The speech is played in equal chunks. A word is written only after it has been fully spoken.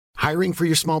Hiring for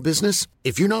your small business?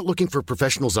 If you're not looking for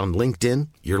professionals on LinkedIn,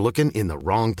 you're looking in the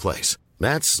wrong place.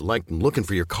 That's like looking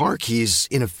for your car keys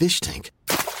in a fish tank.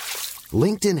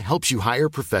 LinkedIn helps you hire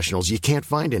professionals you can't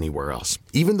find anywhere else,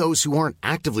 even those who aren't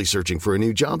actively searching for a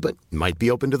new job but might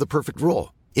be open to the perfect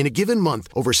role. In a given month,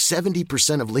 over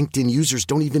 70% of LinkedIn users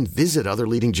don't even visit other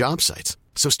leading job sites.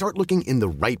 So start looking in the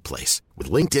right place.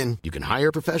 With LinkedIn, you can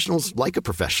hire professionals like a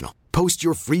professional. Post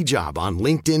your free job on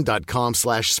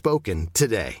linkedin.com/spoken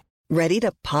today. Ready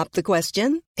to pop the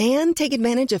question and take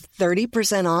advantage of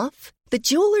 30% off? The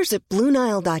jewelers at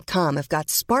BlueNile.com have got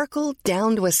sparkle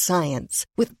down to a science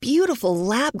with beautiful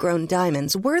lab-grown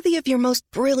diamonds worthy of your most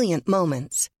brilliant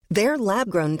moments. Their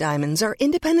lab-grown diamonds are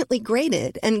independently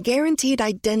graded and guaranteed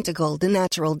identical to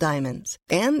natural diamonds.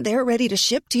 And they're ready to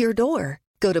ship to your door.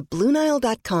 Go to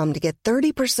BlueNile.com to get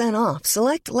 30% off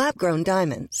select lab-grown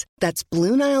diamonds. That's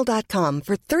BlueNile.com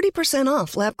for 30%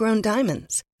 off lab-grown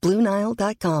diamonds.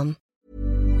 BlueNile.com.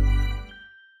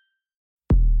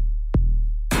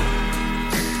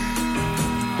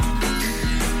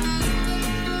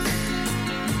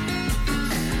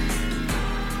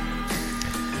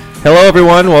 Hello,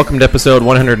 everyone. Welcome to episode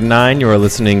 109. You are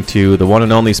listening to the one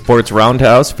and only Sports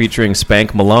Roundhouse featuring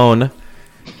Spank Malone.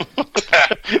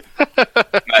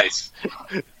 Nice.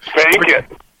 Spank it.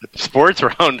 Sports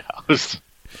Roundhouse.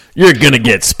 You're gonna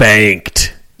get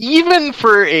spanked. Even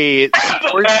for a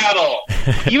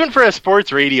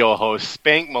sports radio host,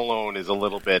 Spank Malone is a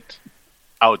little bit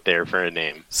out there for a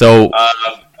name. So,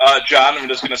 John, I'm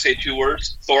just going to say two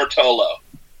words: Thortolo.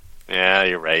 Yeah,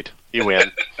 you're right. You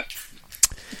win.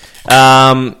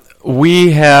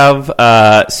 we have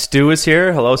Stu is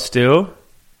here. Hello, Stu.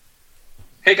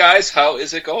 Hey guys, how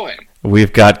is it going?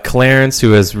 We've got Clarence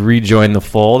who has rejoined the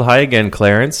fold. Hi again,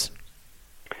 Clarence.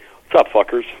 What's up,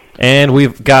 fuckers? And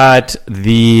we've got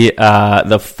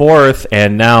the fourth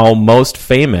and now most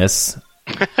famous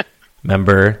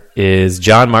member is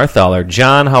John Marthaler.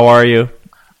 John, how are you?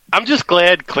 I'm just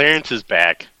glad Clarence is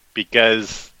back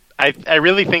because I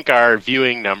really think our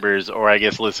viewing numbers, or I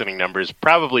guess listening numbers,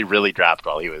 probably really dropped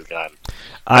while he was gone.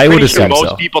 I would sure assume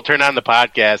most people turn on the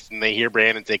podcast and they hear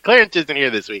Brandon say, Clarence isn't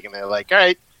here this week, and they're like, all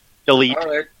right, delete. All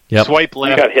right. Yep. Swipe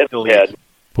left, you got hit delete. in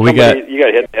the head. You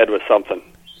got hit in the head with something.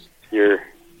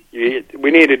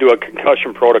 We need to do a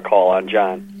concussion protocol on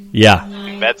John. Yeah.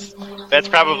 That's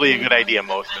probably a good idea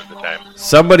most of the time.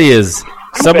 Somebody is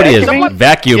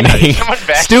vacuuming.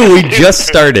 Yeah, Stu, we just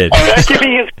started.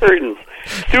 Vacuuming his curtains.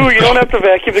 Stu, you don't have to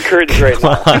vacuum the curtains right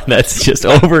now. Come on, that's just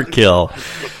overkill.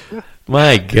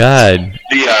 My God.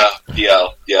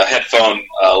 The headphone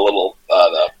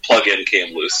the plug-in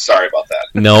came loose. Sorry about that.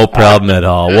 No problem at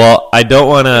all. Well, I don't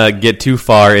want to get too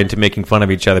far into making fun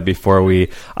of each other before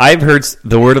I've heard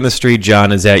the word on the street,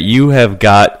 John, is that you have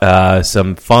got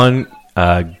some fun,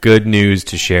 good news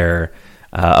to share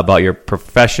about your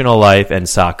professional life and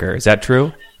soccer. Is that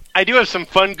true? I do have some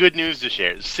fun, good news to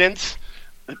share. Since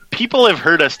people have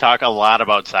heard us talk a lot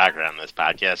about soccer on this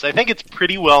podcast, I think it's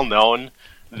pretty well known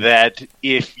that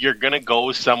if you're going to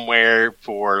go somewhere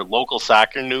for local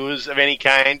soccer news of any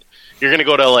kind, you're going to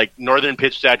go to like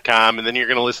northernpitch.com, and then you're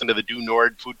going to listen to the Due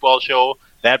Nord football show,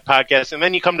 that podcast, and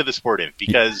then you come to the Sportive,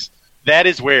 because that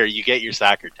is where you get your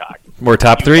soccer talk. We're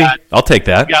top three? I'll take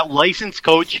that. You got licensed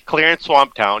coach Clarence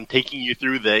Swamptown taking you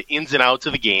through the ins and outs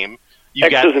of the game.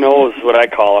 X's and O's is what I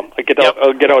call them.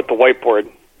 I'll get out the whiteboard.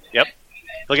 Yep.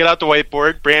 He'll get out the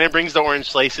whiteboard. Brandon brings the orange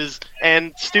slices,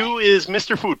 and Stu is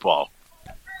Mr. Football.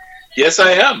 Yes,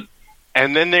 I am.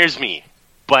 And then there's me.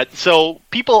 But so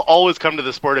people always come to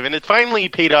the Sportive, and it finally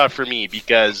paid off for me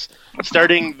because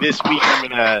starting this week,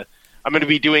 I'm gonna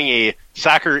be doing a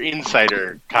soccer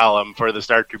insider column for the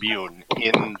Star Tribune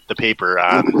in the paper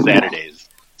on Saturdays.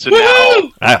 So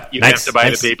now you have to buy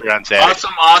the paper on Saturday.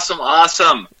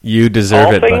 Awesome. You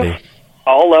deserve it, buddy.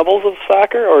 All levels of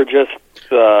soccer, or just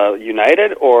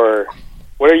United, or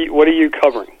what are you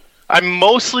covering? I'm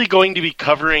mostly going to be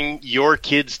covering your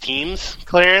kids' teams,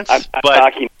 Clarence. I'm not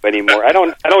talking anymore. I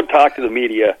don't talk to the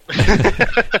media.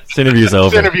 This interview's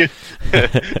over.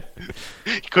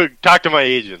 Talk to my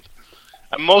agent.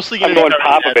 I'm mostly going to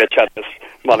Popovich on this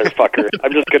motherfucker.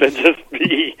 I'm just going to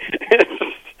be.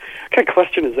 What kind of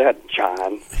question is that,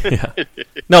 John? Yeah.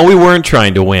 No, we weren't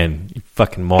trying to win, you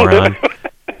fucking moron.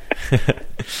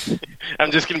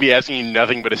 I'm just going to be asking you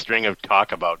nothing but a string of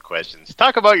talk about questions.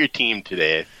 Talk about your team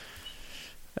today.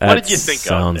 What did you think of?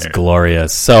 Sounds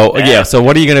glorious. So, so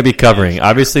what are you going to be covering?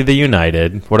 Obviously the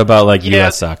United. What about,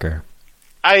 U.S. soccer?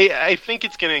 I think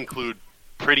it's going to include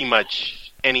pretty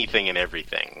much anything and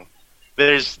everything.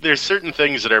 There's certain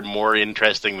things that are more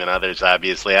interesting than others,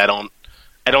 obviously. I don't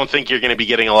I don't think you're going to be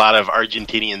getting a lot of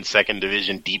Argentinian second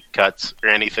division deep cuts or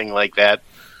anything like that.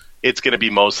 It's going to be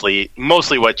mostly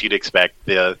what you'd expect.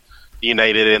 The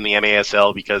United and the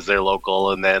NASL because they're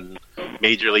local, and then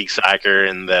Major League Soccer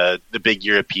and the big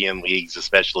European leagues,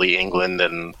 especially England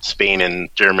and Spain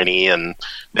and Germany, and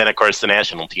then, of course, the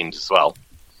national teams as well.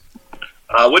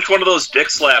 Which one of those dick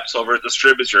slaps over at the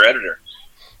Strib is your editor?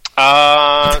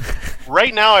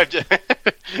 Right now,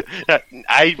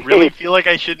 I really feel like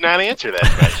I should not answer that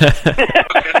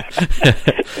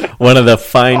question. One of the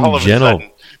fine gentlemen.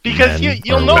 Because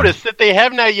you'll notice that they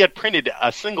have not yet printed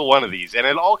a single one of these, and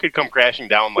it all could come crashing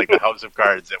down like the house of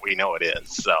cards that we know it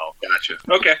is. So, gotcha.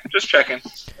 Okay, just checking.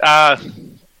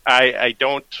 I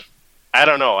don't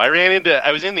know.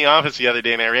 I was in the office the other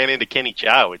day, and I ran into Kenny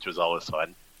Chow, which was always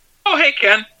fun. Oh, hey,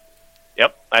 Ken.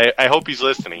 Yep. I hope he's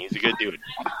listening. He's a good dude.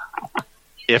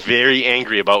 If very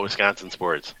angry about Wisconsin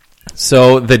sports.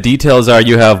 So the details are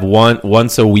you have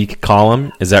once a week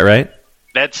column. Is that right?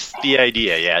 That's the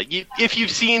idea, yeah. If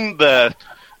you've seen the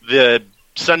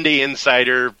Sunday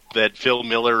Insider that Phil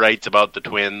Miller writes about the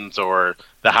Twins, or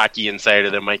the Hockey Insider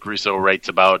that Mike Russo writes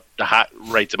about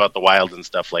the Wild and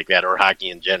stuff like that, or hockey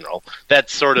in general,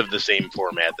 that's sort of the same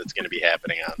format that's going to be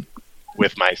happening on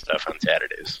with my stuff on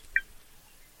Saturdays.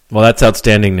 Well, that's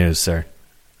outstanding news, sir.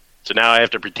 So now I have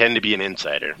to pretend to be an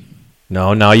insider.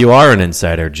 No, now you are an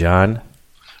insider, John.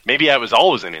 Maybe I was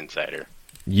always an insider.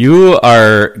 You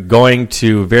are going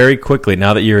to very quickly,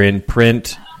 now that you're in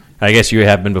print, I guess you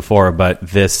have been before, but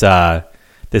this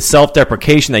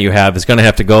self-deprecation that you have is going to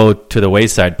have to go to the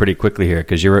wayside pretty quickly here,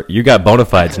 because you got bona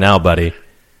fides now, buddy.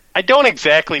 I don't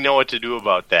exactly know what to do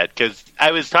about that, because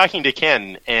I was talking to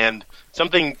Ken, and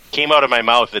something came out of my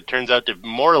mouth that turns out to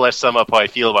more or less sum up how I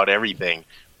feel about everything,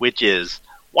 which is,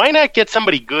 why not get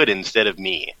somebody good instead of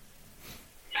me?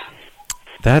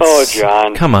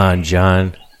 John. Come on,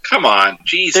 John. Come on,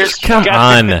 Jesus. Come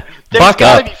on. There's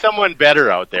got to be someone better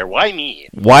out there. Why me?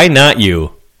 Why not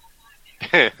you?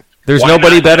 There's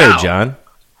nobody better, now? John.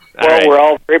 Well, we're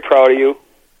all very proud of you.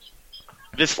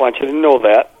 Just want you to know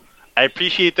that. I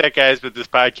appreciate that, guys, but this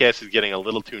podcast is getting a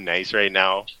little too nice right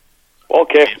now.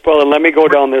 Okay, well, then let me go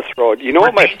down this road. You know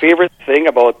what my favorite thing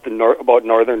about about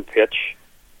Northern Pitch?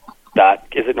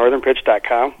 Is it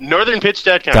northernpitch.com?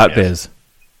 Northernpitch.com. .biz.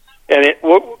 And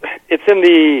it's in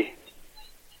the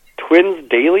Twins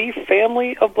Daily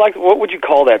family of blogs. What would you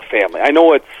call that family? I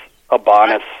know it's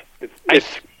Abanis.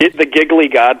 It's the Giggly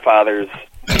Godfathers.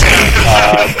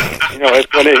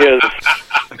 It's one of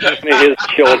his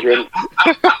children.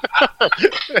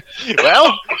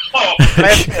 Well,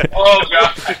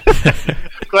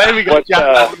 glad we got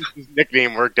John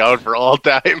nickname worked out for all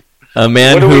time. A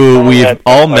man who we've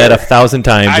all met 1,000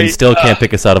 times and still can't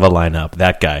pick us out of a lineup.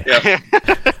 That guy. Yep.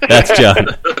 That's John.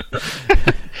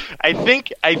 I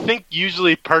think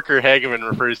usually Parker Hageman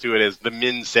refers to it as the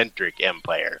min-centric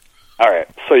empire. All right,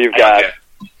 so you've got. Okay.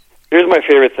 Here's my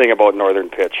favorite thing about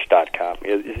northernpitch.com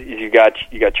is you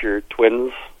got your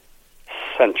Twins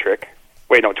centric.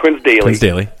 Wait, no, Twins Daily. Twins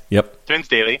Daily. Yep. Twins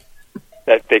Daily.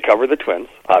 That they cover the Twins,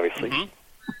 obviously. Mm-hmm.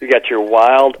 You got your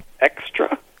Wild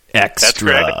Extra. That's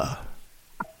correct.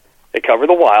 They cover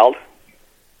the Wild.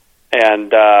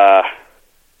 And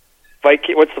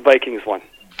what's the Vikings one?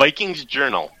 Vikings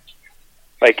Journal.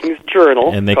 Vikings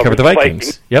Journal. And they cover the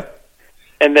Vikings. Yep.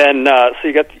 And then so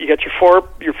you got your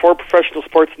four professional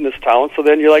sports in this town. So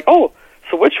then you're like, oh,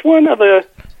 so which one of the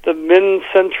Min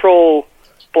Central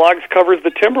blogs covers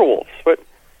the Timberwolves? But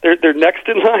their next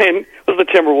in line was the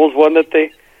Timberwolves one that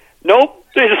they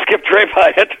just skipped right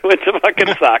by it. Went to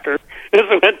fucking soccer. Just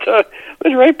went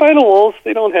right by the Wolves.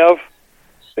 They don't have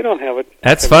it.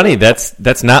 That's funny.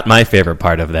 That's not my favorite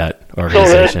part of that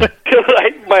organization. So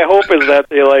my hope is that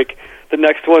they the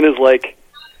next one is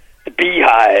the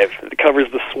Beehive that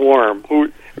covers the Swarm.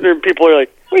 People are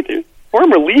like, wait, the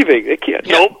Swarm are leaving. They can't.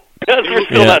 Yeah. Nope. We're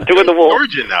still not doing the Wolves.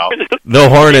 Origin now. The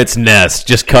Hornets' Nest,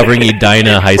 just covering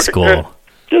Edina High School.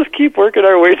 Just keep working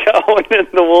our way down, and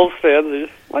the Wolves fans are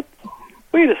just, what?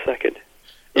 Wait a second.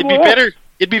 It'd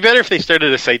be better if they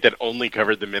started a site that only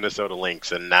covered the Minnesota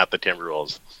Lynx and not the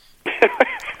Timberwolves.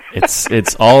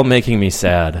 It's all making me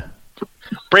sad.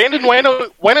 Brandon, why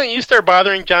don't you start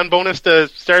bothering John Bonus to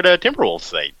start a Timberwolves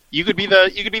site? You could be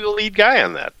the lead guy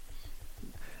on that.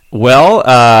 Well,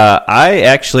 I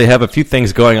actually have a few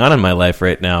things going on in my life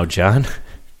right now, John.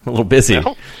 I'm a little busy.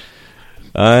 No?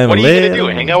 What are you going to do?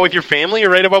 Hang out with your family or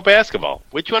write about basketball?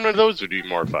 Which one of those would be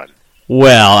more fun?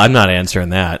 Well, I'm not answering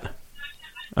that.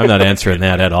 I'm not answering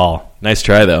that at all. Nice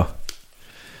try, though.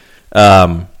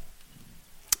 No,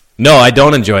 I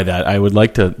don't enjoy that. I would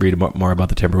like to read more about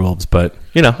the Timberwolves, but,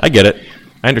 I get it.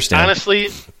 I understand.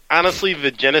 honestly, the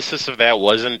genesis of that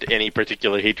wasn't any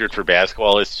particular hatred for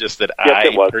basketball. It's just that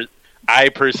Yes, I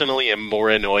personally am more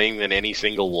annoying than any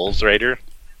single Wolves writer.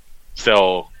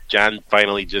 So John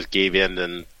finally just gave in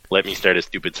and let me start a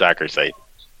stupid soccer site.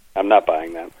 I'm not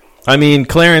buying that. I mean,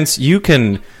 Clarence, you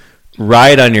can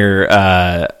ride on your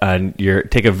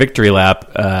take a victory lap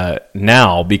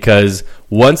now, because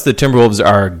once the Timberwolves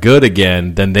are good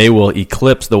again, then they will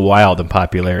eclipse the Wild in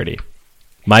popularity.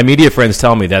 My media friends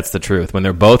tell me that's the truth. When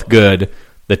they're both good,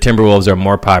 the Timberwolves are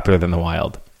more popular than the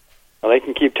Wild. Well, they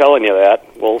can keep telling you that.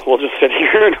 We'll just sit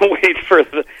here and wait for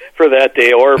that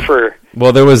day, or for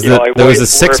there was the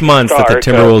 6 months that the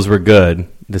star Timberwolves were good.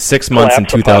 The 6 months in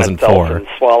collapse upon itself 2004. and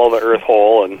swallow the Earth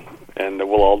whole, and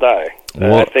we'll all die.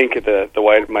 I think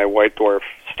my white dwarf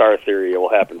star theory will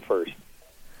happen first.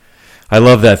 I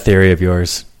love that theory of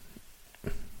yours.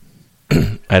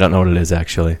 I don't know what it is,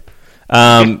 actually.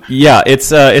 Yeah,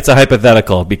 it's a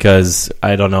hypothetical, because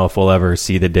I don't know if we'll ever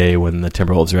see the day when the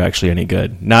Timberwolves are actually any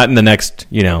good. Not in the next,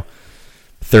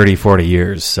 30, 40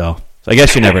 years. So I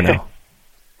guess you never know.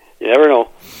 You never know.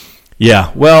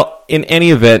 Yeah. Well, in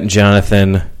any event,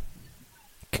 Jonathan,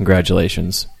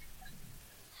 congratulations.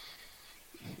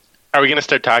 Are we going to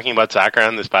start talking about soccer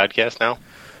on this podcast now?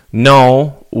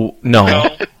 No. All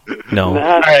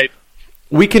right.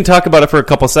 We can talk about it for a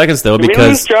couple seconds, though,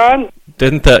 because John?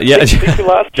 didn't the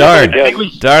darn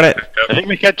it! I think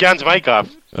we cut John's mic off.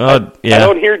 Oh yeah. I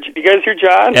don't hear. You guys hear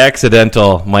John?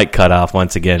 Accidental mic cut off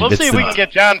once again. We'll see if we can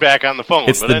get John back on the phone.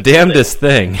 It's the damnedest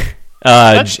thing.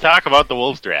 Let's talk about the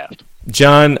Wolves draft.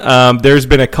 John, there's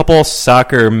been a couple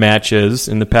soccer matches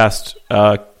in the past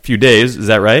few days. Is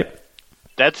that right?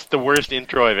 That's the worst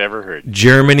intro I've ever heard.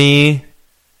 Germany,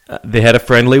 they had a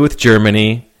friendly with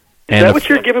Germany. Is that what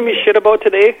you're giving me shit about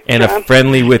today, and John? a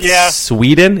friendly with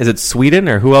Sweden. Is it Sweden,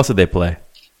 or who else did they play?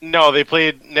 No, they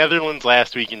played Netherlands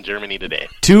last week and Germany today.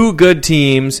 Two good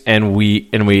teams, and we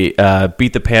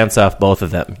beat the pants off both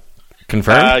of them.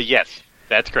 Confirmed? Yes,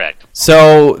 that's correct.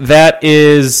 So that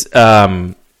is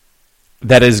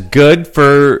good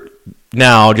for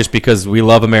now, just because we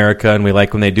love America and we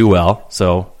like when they do well.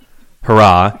 So,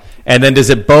 hurrah! And then, does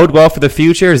it bode well for the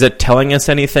future? Is it telling us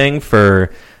anything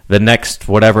for the next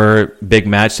whatever big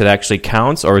match that actually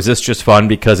counts, or is this just fun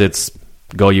because it's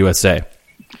Go USA?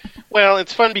 Well,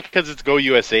 it's fun because it's Go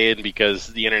USA and because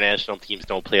the international teams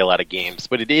don't play a lot of games,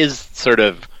 but it is sort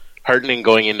of heartening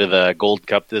going into the Gold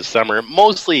Cup this summer.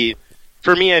 Mostly,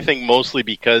 for me, I think mostly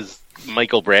because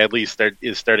Michael Bradley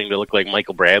is starting to look like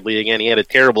Michael Bradley again. He had a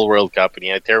terrible World Cup, and he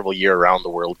had a terrible year around the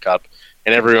World Cup,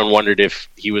 and everyone wondered if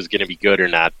he was going to be good or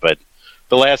not, but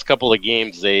the last couple of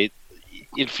games,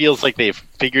 it feels like they've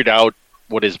figured out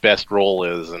what his best role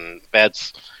is, and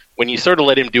that's when you sort of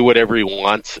let him do whatever he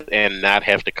wants and not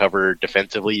have to cover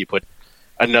defensively. You put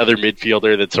another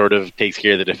midfielder that sort of takes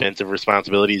care of the defensive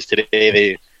responsibilities.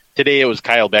 Today it was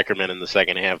Kyle Beckerman in the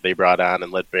second half they brought on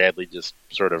and let Bradley just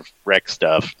sort of wreck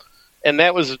stuff, and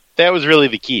that was really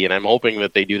the key. And I'm hoping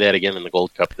that they do that again in the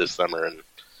Gold Cup this summer. And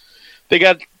they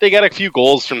got a few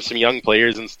goals from some young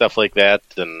players and stuff like that,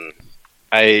 and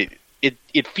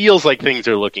It feels like things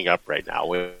are looking up right now,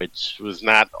 which was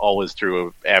not always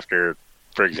true after,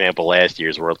 for example, last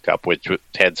year's World Cup, which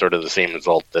had sort of the same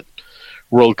result that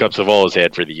World Cups have always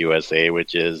had for the USA,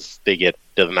 which is they get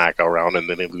to the knockout round and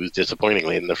then they lose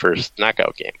disappointingly in the first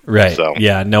knockout game. Right. So,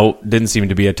 yeah, no, didn't seem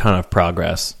to be a ton of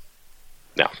progress.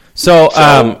 No. So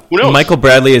who knows? Michael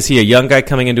Bradley, is he a young guy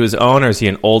coming into his own, or is he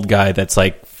an old guy that's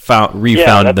like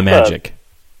refounded the magic?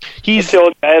 He's the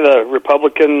old guy, the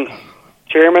Republican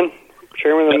chairman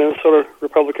of the Minnesota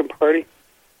Republican Party.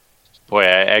 Boy,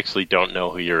 I actually don't know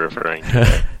who you're referring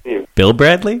to. Bill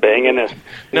Bradley?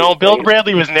 No, Bill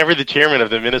Bradley was never the chairman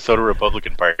of the Minnesota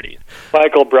Republican Party.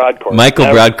 Michael Broadcorp.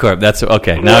 Broadcorp. That's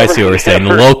okay. Now I see what we're saying.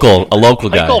 A local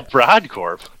guy. Michael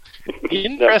Broadcorp.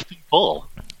 Interesting pull.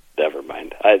 Never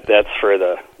mind. That's for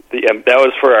that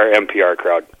was for our NPR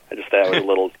crowd. That was a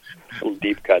little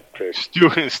deep cut.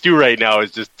 Stu right now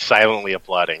is just silently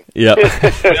applauding. Yeah.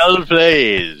 Well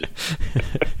played.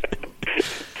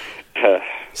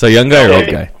 So young guy or old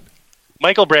guy?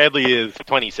 Michael Bradley is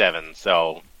 27,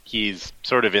 so he's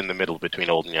sort of in the middle between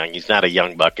old and young. He's not a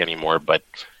young buck anymore, but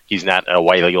he's not a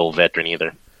wily old veteran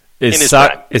either. Is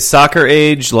soccer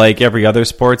age like every other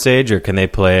sports age, or can they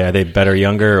play? Are they better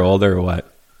younger or older or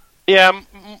what? Yeah,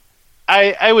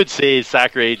 I would say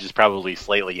soccer age is probably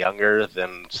slightly younger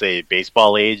than, say,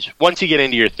 baseball age. Once you get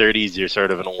into your 30s, you're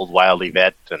sort of an old wily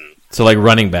vet, and so like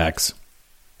running backs.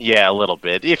 Yeah, a little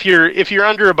bit. If you're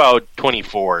under about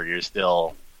 24, you're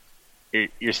still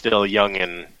young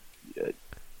and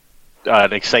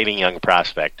an exciting young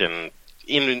prospect. And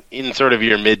in sort of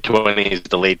your mid-20s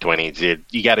to late 20s,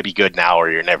 you got to be good now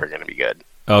or you're never going to be good.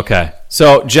 Okay.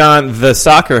 So, John, the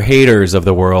soccer haters of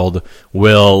the world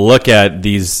will look at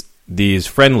these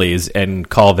friendlies and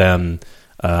call them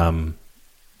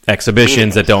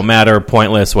exhibitions that don't matter,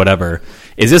 pointless, whatever.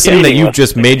 Is this something that you've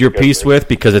just made your peace with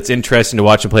because it's interesting to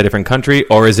watch them play a different country,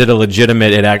 or is it a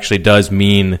legitimate, it actually does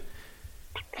mean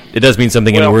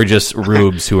something and we're just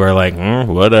rubes who are like,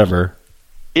 whatever?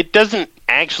 It doesn't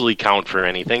actually count for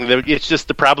anything. It's just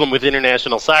the problem with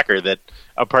international soccer that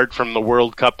apart from the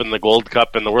World Cup and the Gold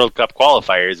Cup and the World Cup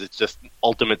qualifiers, it's just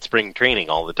ultimate spring training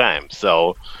all the time.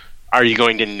 So are you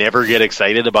going to never get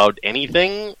excited about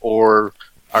anything, or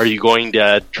are you going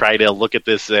to try to look at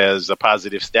this as a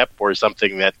positive step or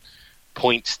something that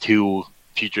points to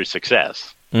future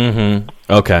success? Mm-hmm.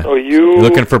 Okay. So you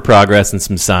looking for progress and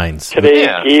some signs. Today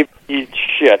gave me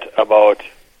shit about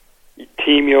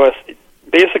Team US.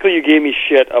 Basically, you gave me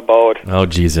shit about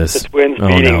Jesus. the Twins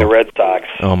beating the Red Sox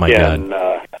in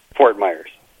Fort Myers.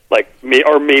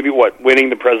 Or maybe winning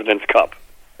the President's Cup.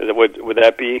 Would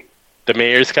that be? The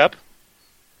Mayor's Cup?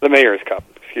 The Mayor's Cup,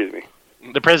 excuse me.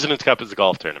 The President's Cup is a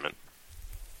golf tournament.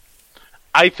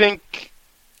 I think...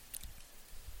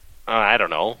 I don't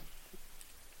know.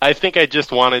 I think I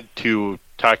just wanted to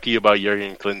talk to you about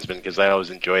Jurgen Klinsmann because I always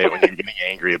enjoy it when you're getting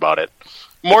angry about it.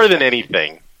 More than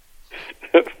anything.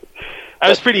 I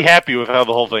was pretty happy with how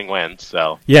the whole thing went.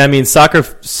 So yeah, I mean, soccer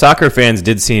fans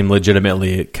did seem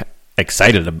legitimately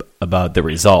excited about the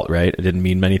result, right? It didn't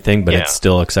mean anything, but it's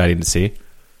still exciting to see.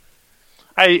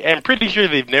 I am pretty sure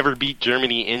they've never beat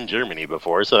Germany in Germany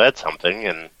before, so that's something.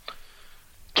 And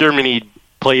Germany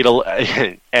played,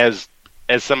 as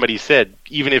somebody said,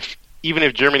 even if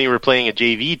Germany were playing a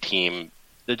JV team,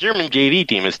 the German JV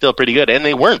team is still pretty good, and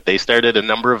they weren't. They started a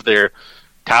number of their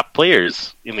top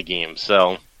players in the game.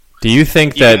 So, do you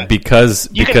think that because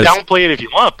can downplay it if you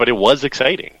want, but it was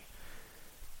exciting?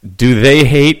 Do they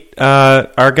hate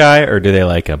our guy, or do they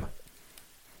like him?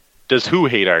 Does who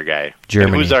hate our guy?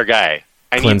 Germany. And who's our guy?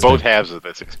 I Klinsmann. need both halves of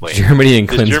this explained. Germany and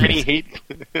Klinsmann.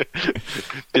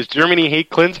 Does Germany hate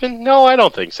Klinsmann? No, I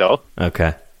don't think so.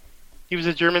 Okay. He was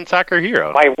a German soccer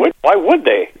hero. Why would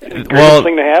they? Well,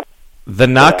 thing to happen. The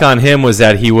knock on him was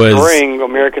that he was destroying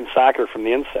American soccer from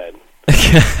the inside.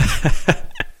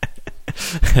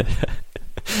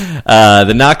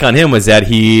 The knock on him was that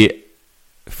he,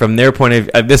 from their point of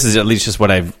view, this is at least just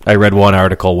what I read one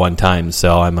article one time,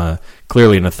 so I'm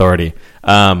clearly an authority.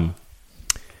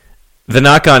 The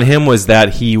knock on him was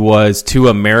that he was too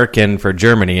American for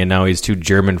Germany, and now he's too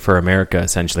German for America,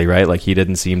 essentially, right? Like, he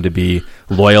didn't seem to be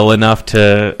loyal enough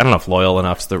to... I don't know if loyal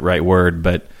enough is the right word,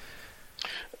 but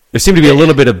there seemed to be a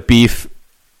little bit of beef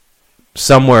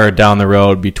somewhere down the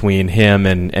road between him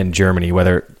and Germany.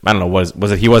 Whether, I don't know, was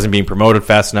it he wasn't being promoted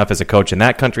fast enough as a coach in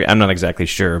that country? I'm not exactly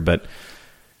sure, but...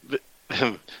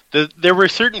 There were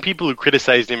certain people who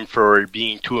criticized him for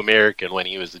being too American when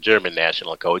he was the German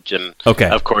national coach, and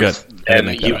of course, then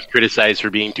he was criticized for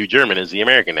being too German as the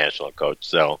American national coach.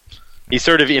 So he's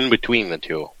sort of in between the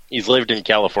two. He's lived in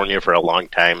California for a long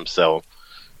time, so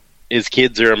his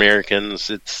kids are Americans.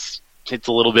 It's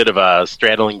a little bit of a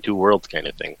straddling two worlds kind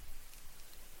of thing.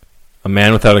 A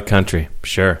man without a country,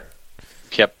 sure.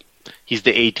 Yep, he's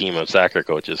the A-team of soccer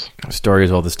coaches. Story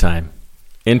is all this time.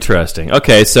 Interesting.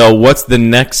 Okay, so what's the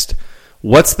next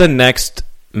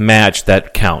match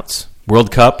that counts?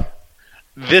 World Cup?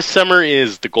 This summer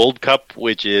is the Gold Cup,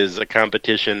 which is a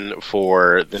competition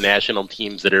for the national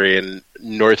teams that are in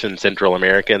North and Central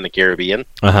America and the Caribbean.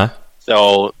 Uh-huh.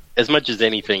 So, as much as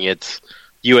anything, it's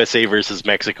USA versus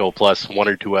Mexico plus one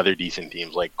or two other decent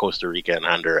teams like Costa Rica and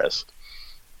Honduras.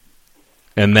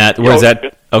 And where's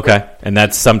that? Okay, and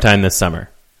that's sometime this summer.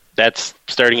 That's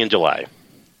starting in July.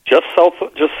 Just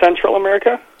Central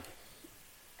America?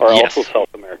 Or also South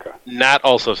America? Not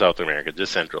also South America,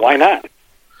 just Central. Why not?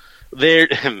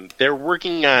 They're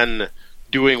working on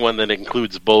doing one that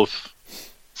includes both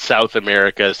South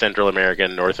America, Central America,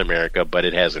 and North America, but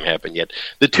it hasn't happened yet.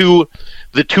 The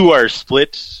two are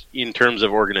split in terms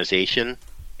of organization,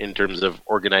 in terms of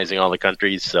organizing all the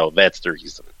countries, so that's the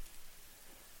reason.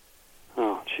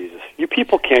 Oh, Jesus. You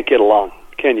people can't get along,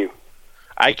 can you?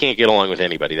 I can't get along with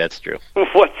anybody, that's true.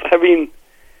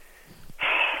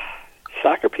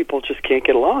 Soccer people just can't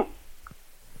get along.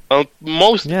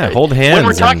 Hold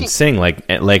hands and sing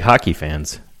like hockey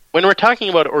fans. When we're talking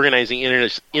about organizing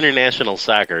international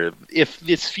soccer, if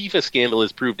this FIFA scandal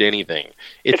has proved anything,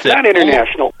 it's not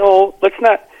international. No, let's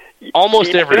not.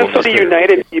 Almost everyone. Minnesota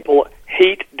United people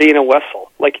hate Dana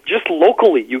Wessel. Like, just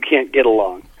locally, you can't get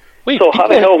along. Wait, so how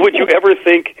the hell would you ever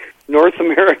think North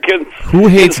Americans... Who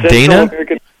hates Dana?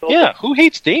 Yeah, who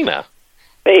hates Dana?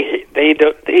 They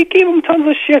gave him tons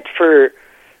of shit for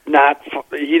not.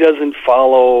 He doesn't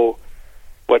follow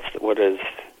what is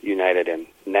United in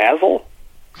NASL.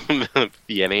 The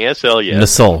NASL, yes.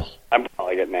 Nasol. I'm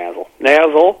calling it NASL.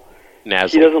 NASL. NASL.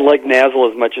 He doesn't like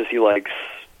NASL as much as he likes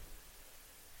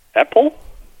Apple.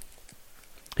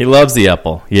 He loves the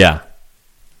Apple. Yeah.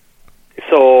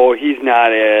 So he's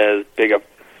not as big a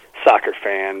soccer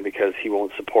fan because he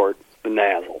won't support the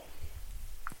NASL.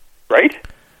 Right?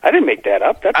 I didn't make that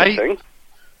up. That's a thing.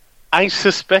 I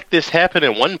suspect this happened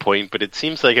at one point, but it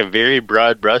seems like a very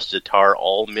broad brush to tar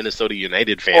all Minnesota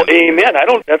United fans. Well, amen.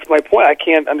 That's my point. I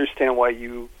can't understand why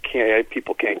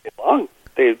people can't get along.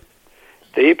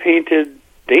 They painted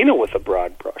Dana with a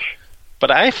broad brush.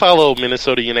 But I follow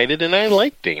Minnesota United, and I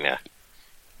like Dana.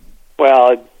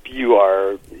 Well, you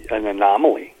are an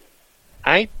anomaly.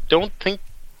 I don't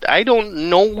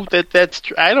know that's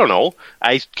true. I don't know.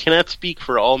 I cannot speak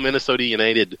for all Minnesota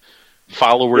United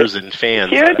followers and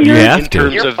fans. You have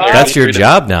to. That's your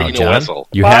job now, John.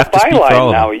 You have to speak for all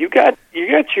of them. Now. You got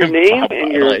your name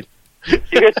and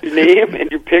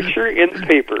your picture in the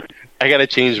paper. I got to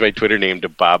change my Twitter name to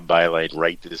Bob Byline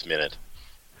right this minute.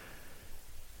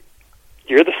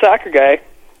 You're the soccer guy.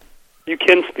 You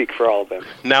can speak for all of them.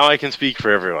 Now I can speak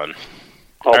for everyone.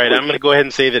 All right, I'm going to go ahead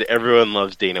and say that everyone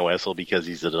loves Dana Wessel because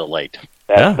he's a delight.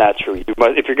 That's not true.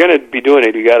 If you're going to be doing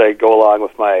it, you got to go along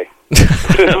with my.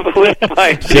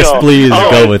 Just please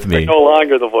go with me. No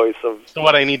longer the voice of. So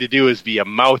what I need to do is be a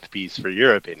mouthpiece for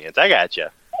your opinions. I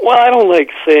gotcha. Well, I don't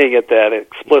like saying it that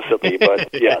explicitly, but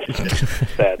yes,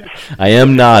 that's. I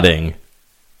am nodding.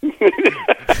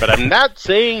 But I'm not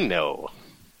saying no.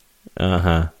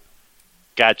 Uh-huh.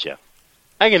 Gotcha.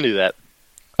 I can do that.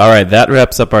 All right, that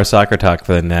wraps up our soccer talk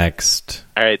for the next.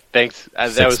 All right, thanks.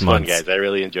 That was fun, guys. I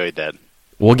really enjoyed that.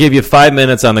 We'll give you 5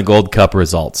 minutes on the Gold Cup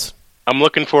results. I'm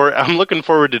looking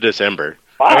forward to December.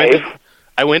 5?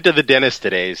 I went to the dentist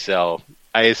today, so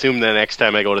I assume the next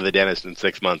time I go to the dentist in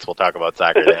 6 months, we'll talk about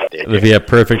soccer that day. It'll be a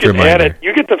perfect reminder.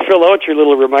 You get to fill out your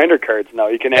little reminder cards now.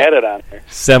 You can add it on there.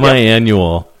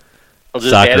 Semi-annual. I'll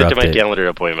just add it to my calendar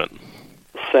appointment.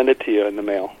 Send it to you in the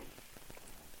mail.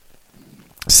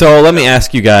 So let me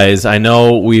ask you guys, I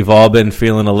know we've all been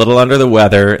feeling a little under the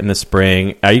weather in the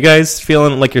spring. Are you guys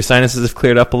feeling like your sinuses have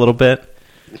cleared up a little bit?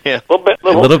 Yeah. A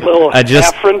little I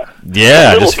just Afrin.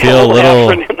 Yeah, I just feel a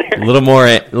little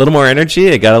more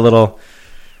energy. I got a little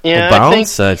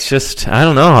bounce. It's just, I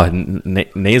don't know,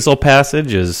 nasal passage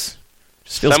just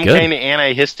feels some good. Kind of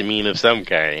antihistamine of some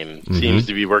kind seems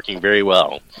to be working very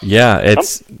well. Yeah,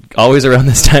 it's always around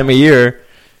this time of year.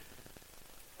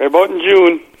 Right about in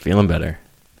June. Feeling better.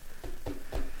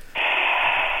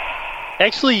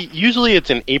 Actually, usually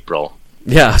it's in April.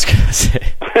 Yeah, I was going to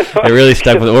say. It really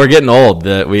stuck with it. We're getting old.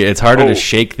 It's harder to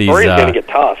shake these. Tori's going to get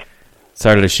tossed. It's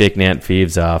harder to shake Nant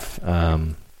Feves off.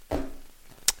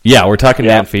 We're talking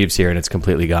Nant Feves here, and it's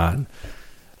completely gone.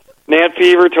 Nant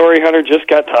Fever, Tori Hunter just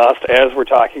got tossed as we're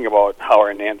talking about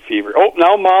our Nant Fever. Oh,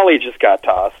 now Molly just got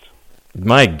tossed.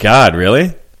 My God,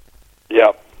 really?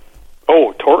 Yep.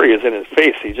 Oh, Tori is in his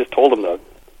face. He just told him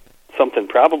something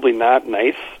probably not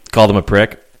nice. Called him a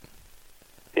prick?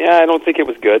 Yeah, I don't think it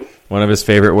was good. One of his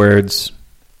favorite words.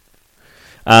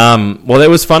 Well, it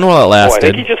was fun while it lasted. Oh,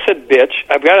 I think he just said bitch.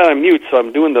 I've got it on mute, so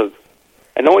I'm doing the...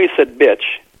 I know he said bitch.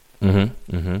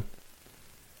 Mm-hmm.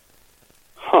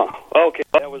 Huh. Okay,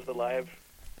 that was the live...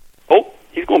 Oh,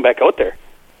 he's going back out there.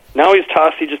 Now he's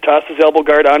tossed. He just tossed his elbow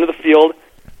guard onto the field,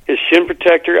 his shin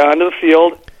protector onto the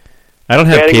field. I don't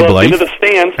have cable. Into the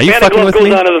stands. Are you fucking with goes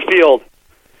me? Onto the field.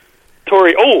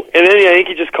 Tori, and then I think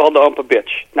he just called the ump a bitch.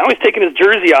 Now he's taking his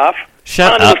jersey off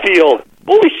onto the field.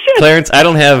 Holy shit. Clarence, I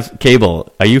don't have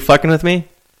cable. Are you fucking with me?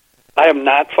 I am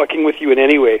not fucking with you in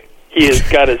any way. He has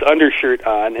got his undershirt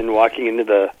on and walking into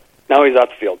the... Now he's off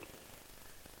the field.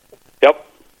 Yep.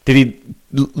 Did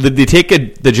he take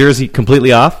the jersey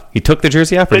completely off? He took the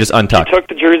jersey off or just untucked? He took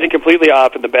the jersey completely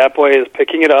off, and the bat boy is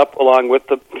picking it up along with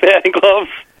the batting gloves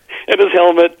and his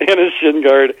helmet and his shin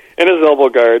guard and his elbow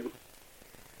guard.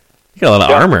 You got a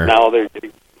lot of armor. Now they're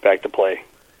getting back to play.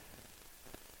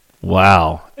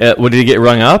 Wow. What, did he get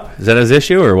rung up? Is that his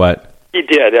issue or what? He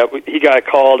did. He got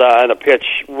called on a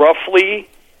pitch roughly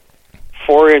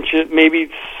 4 inches,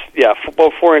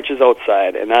 about 4 inches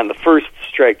outside. And on the first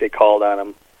strike they called on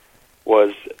him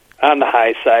was on the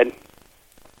high side.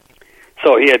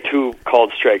 So he had 2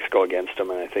 called strikes go against him,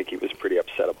 and I think he was pretty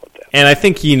upset about that. And I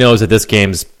think he knows that this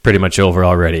game's pretty much over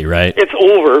already, right? It's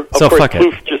over. So of course, fuck it.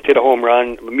 Plouffe just hit a home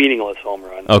run, a meaningless home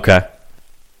run. Okay.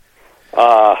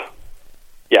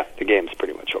 Yeah, the game's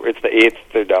pretty much over. It's the 8th.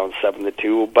 They're down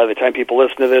 7-2. By the time people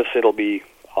listen to this, it'll be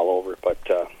all over. But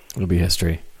it'll be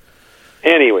history.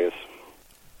 Anyways,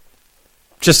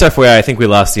 Just FYI, I think we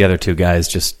lost the other two guys.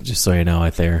 Just so you know,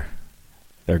 they're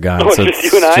gone. Oh, so just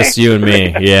you and I? Just you and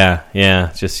me.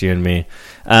 Yeah, just you and me.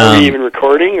 Are we even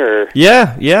recording or?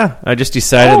 Yeah. I just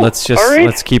decided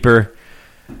let's keep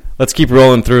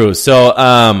rolling through. So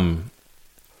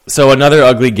another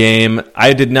ugly game.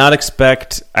 I did not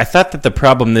expect. I thought that the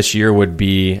problem this year would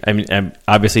be. I mean,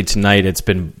 obviously tonight it's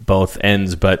been both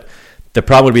ends, but the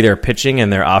problem would be their pitching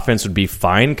and their offense would be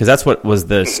fine, because that's what was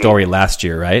the story last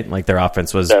year, right? Like their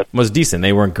offense was decent.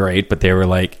 They weren't great, but they were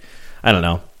like, I don't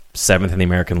know, 7th in the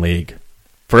American League.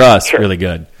 For us, really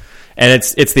good. And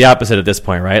it's the opposite at this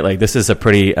point, right? Like this is a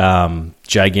pretty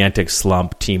gigantic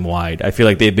slump team wide. I feel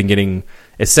like they've been getting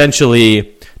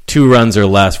essentially 2 runs or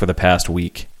less for the past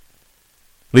week.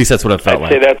 At least that's what it felt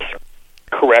like. I'd say that's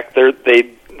correct.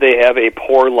 They have a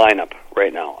poor lineup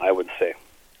right now, I would say.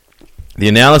 The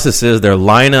analysis is their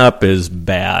lineup is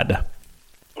bad.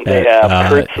 They have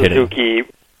Kurt Suzuki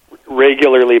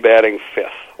regularly batting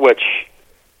 5th, which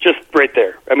just right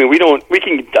there. I mean, we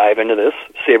can dive into this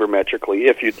sabermetrically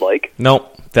if you'd like.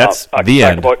 Nope, that's the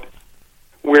end. Talk about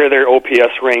where their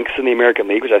OPS ranks in the American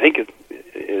League, which I think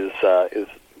is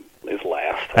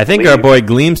last. I think our boy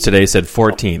Gleams today said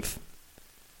 14th.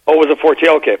 Oh, was it 14?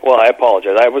 Okay, well, I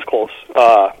apologize. I was close.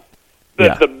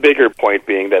 The bigger point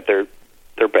being that they're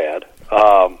bad.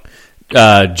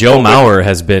 Joe Mauer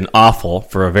has been awful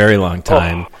for a very long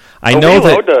time. Are we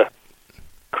allowed to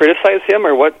criticize him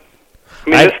or what? I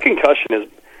mean, this concussion is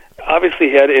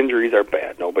obviously head injuries are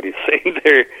bad. Nobody's saying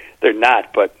they're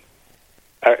not, but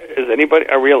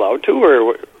are we allowed to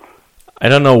or? I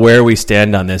don't know where we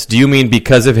stand on this. Do you mean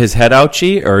because of his head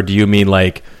ouchie, or do you mean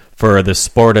like for the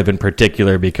sport of in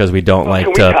particular because we don't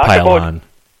like to pile on?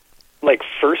 Like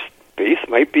first base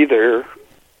might be their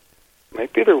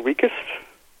weakest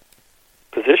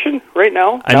position right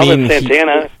now. Now that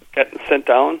Santana got sent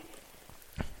down.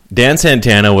 Dan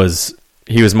Santana was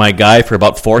my guy for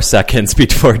about 4 seconds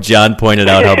before John pointed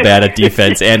out how bad at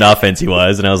defense and offense he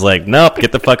was, and I was like, nope,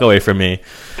 get the fuck away from me.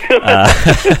 So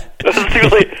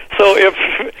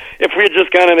if we had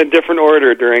just gone in a different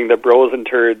order during the Bros and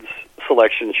Turds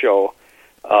selection show,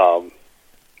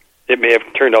 it may have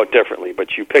turned out differently,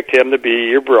 but you picked him to be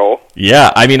your bro.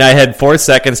 Yeah, I mean, I had 4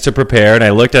 seconds to prepare, and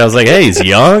I looked at it, I was like, hey, he's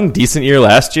young, decent year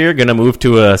last year, going to move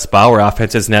to a spot where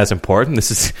offense isn't as important.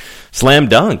 This is slam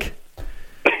dunk.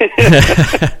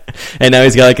 And now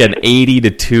he's got like an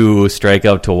 80-2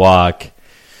 strikeout to walk.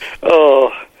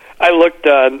 Oh, I ranked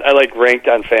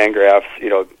on Fangraphs,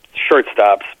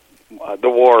 shortstops, the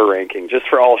WAR ranking, just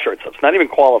for all shortstops, not even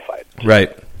qualified.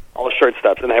 Right. All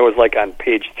shortstops, and I was like on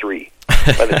page 3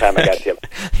 by the time I got to him.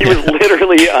 He was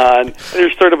literally on,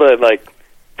 there's sort of a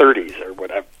 30s or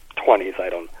whatever, 20s, I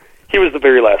don't know. He was the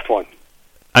very last one.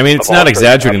 I mean, it's not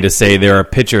exaggerating to say there are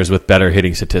pitchers with better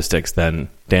hitting statistics than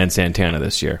Dan Santana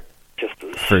this year.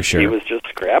 For sure. He was just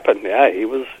scrapping. Yeah, he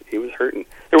was hurting.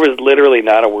 There was literally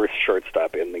not a worse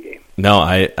shortstop in the game. No,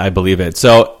 I believe it.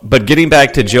 So, but getting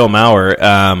back to Joe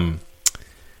Mauer,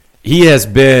 he has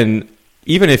been,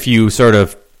 even if you sort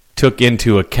of took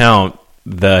into account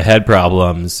the head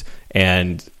problems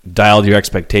and dialed your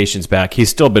expectations back, he's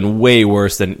still been way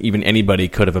worse than even anybody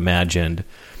could have imagined.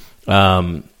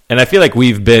 And I feel like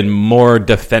we've been more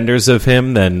defenders of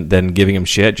him than giving him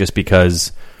shit, just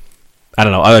because, I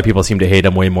don't know, other people seem to hate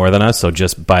him way more than us, so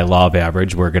just by law of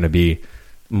average, we're going to be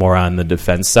more on the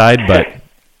defense side. But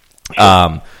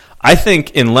I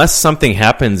think unless something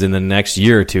happens in the next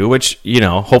year or two, which,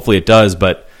 hopefully it does,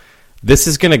 but this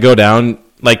is going to go down,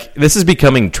 this is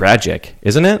becoming tragic,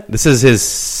 isn't it? This is his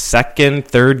second,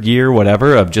 third year,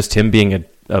 whatever, of just him being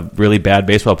a really bad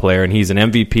baseball player, and he's an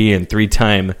MVP and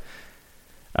 3-time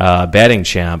batting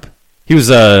champ. He was,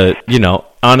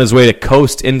 on his way to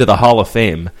coast into the Hall of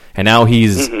Fame, and now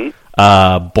he's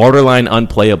borderline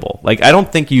unplayable. I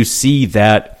don't think you see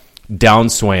that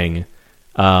downswing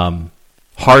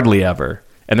hardly ever.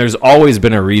 And there's always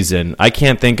been a reason. I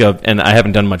can't think of, and I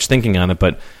haven't done much thinking on it,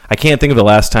 but I can't think of the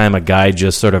last time a guy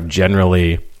just sort of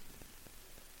generally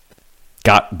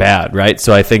got bad, right?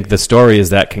 So I think the story is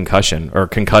that concussion, or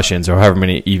concussions, or however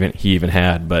many he even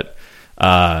had. But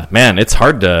man, it's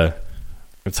hard to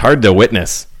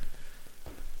witness.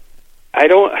 I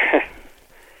don't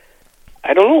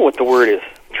know what the word is.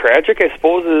 Tragic, I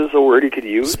suppose, is a word you could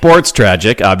use. Sports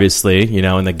tragic, obviously,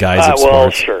 in the guise of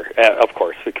well, sports. Sure, of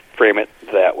course, we could frame it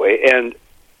that way. And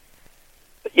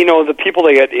the people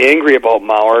that get angry about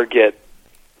Mauer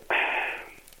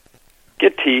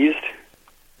get teased.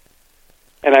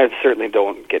 And I certainly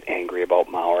don't get angry about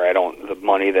Mauer. The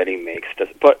money that he makes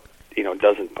doesn't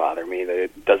bother me. That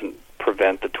it doesn't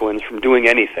prevent the Twins from doing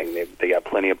anything. They got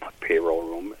plenty of payroll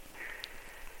room.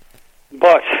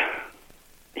 But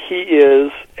he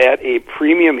is at a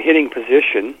premium hitting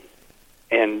position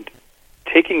and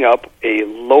taking up a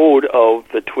load of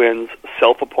the Twins'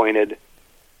 self-appointed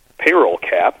payroll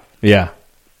cap. Yeah.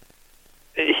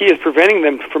 He is preventing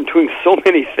them from doing so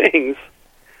many things.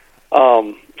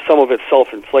 Some of it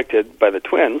self-inflicted by the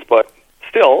Twins, but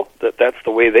still, that's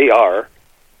the way they are.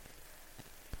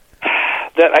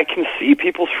 That I can see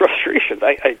people's frustrations.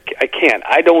 I can't.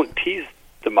 I don't tease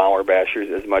the Mauer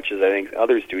bashers as much as I think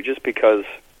others do, just because.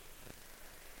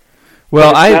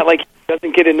 Well, it's not like he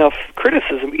doesn't get enough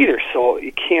criticism either, so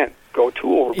you can't go too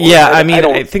overboard. Yeah,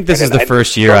 I think this is the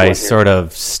first year I sort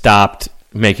of stopped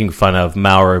making fun of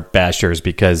Mauer bashers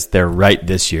because they're right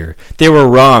this year. They were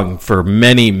wrong for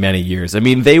many, many years. I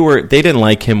mean, they didn't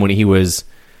like him when he was,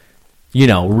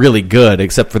 really good,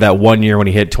 except for that 1 year when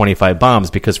he hit 25 bombs,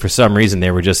 because for some reason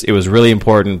it was really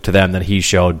important to them that he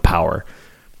showed power.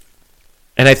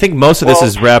 And I think most of this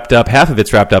is wrapped up, half of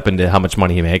it's wrapped up into how much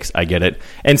money he makes. I get it.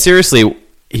 And seriously,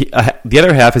 the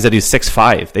other half is that he's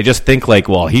 6'5". They just think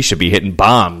he should be hitting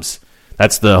bombs.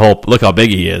 That's the whole, look how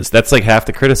big he is. That's like half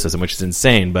the criticism, which is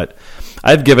insane. But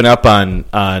I've given up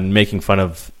on making fun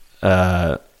of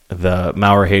the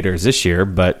Mauer haters this year,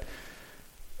 but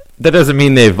that doesn't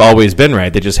mean they've always been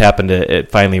right. They just happened to, it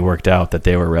finally worked out that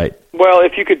they were right. Well,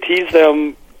 if you could tease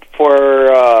them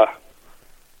for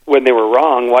when they were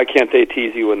wrong, why can't they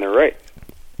tease you when they're right?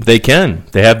 They can.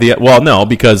 They have no,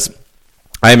 because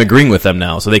I am agreeing with them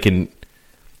now, so they can't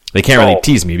really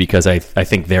tease me because I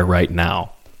think they're right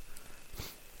now.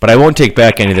 But I won't take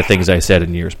back any of the things I said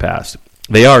in years past.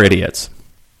 They are idiots.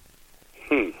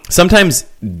 Sometimes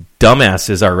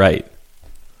dumbasses are right.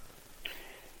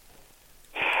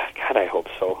 God, I hope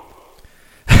so.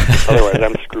 Otherwise,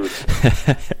 I'm screwed.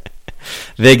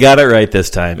 They got it right this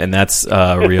time, and that's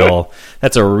a real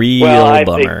I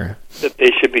bummer. Think that they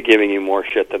should be giving you more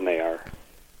shit than they are.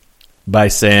 By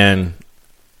saying,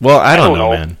 I don't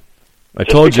know, man. I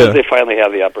Just told you. Because they finally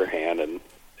have the upper hand and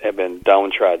have been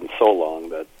downtrodden so long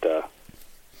that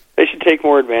they should take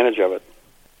more advantage of it.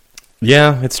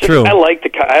 Yeah, it's true. I like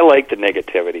the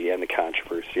negativity and the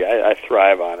controversy. I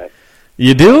thrive on it.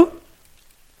 You do?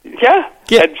 Yeah.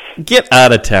 Get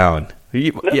out of town.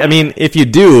 I mean, if you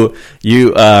do,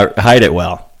 you hide it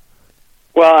well.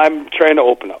 Well, I'm trying to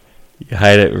open up. You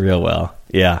hide it real well.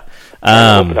 Yeah.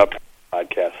 Open up to the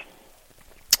podcast.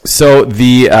 So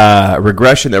the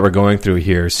regression that we're going through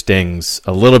here stings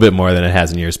a little bit more than it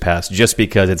has in years past, just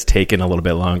because it's taken a little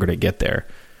bit longer to get there.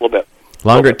 A little bit.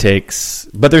 Longer it takes,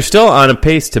 but they're still on a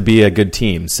pace to be a good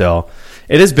team. So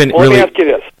it has been really. Let me ask you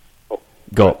this.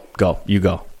 You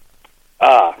go.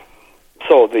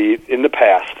 So in the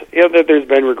past, there's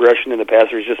been regression in the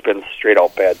past. There's just been straight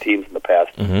out bad teams in the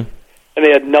past, and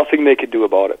they had nothing they could do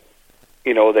about it.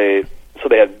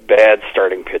 They had bad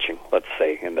starting pitching, let's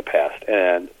say, in the past,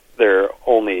 and their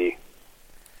only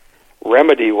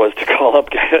remedy was to call up,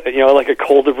 like a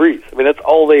Cole DeVries. I mean, that's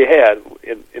all they had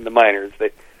in the minors.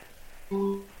 They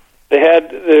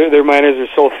had their minors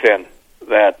are so thin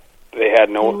that they had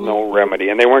no remedy,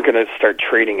 and they weren't going to start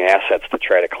trading assets to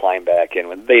try to climb back in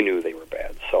when they knew they were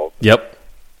bad. So, yep.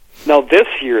 Now this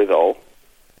year, though,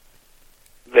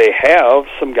 they have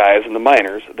some guys in the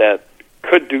minors that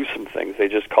could do some things. They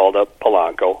just called up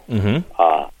Polanco.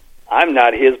 I'm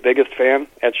not his biggest fan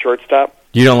at shortstop.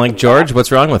 You don't like George? What's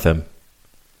wrong with him?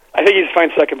 I think he's a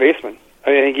fine second baseman. I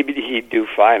think he'd do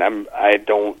fine. I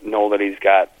don't know that he's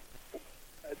got...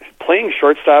 Playing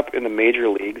shortstop in the major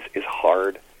leagues is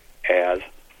hard as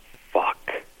fuck.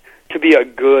 To be a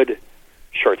good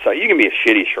shortstop, you can be a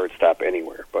shitty shortstop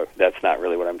anywhere, but that's not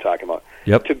really what I'm talking about.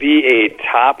 Yep. To be a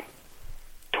top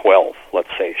 12, let's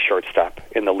say, shortstop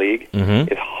in the league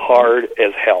is hard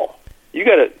as hell. You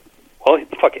got to,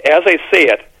 as I say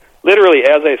it, literally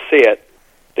as I say it,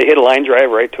 they hit a line drive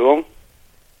right to him,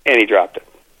 and he dropped it.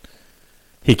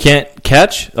 He can't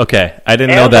catch? Okay, I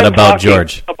didn't know that about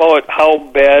George. About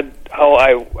how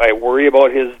I worry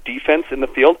about his defense in the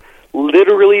field,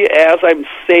 literally as I'm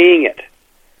saying it.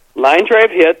 Line drive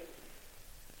hit,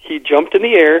 he jumped in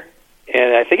the air,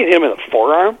 and I think it hit him in the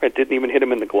forearm. It didn't even hit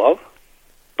him in the glove.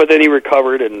 But then he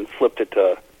recovered and flipped it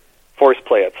to force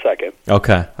play at second.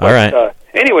 Okay, all right.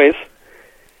 Anyways,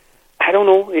 I don't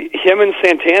know. Him and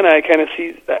Santana, I kind of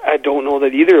see. I don't know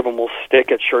that either of them will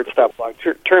stick at shortstop long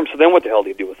term. So then, what the hell do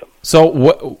you do with them? So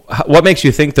what makes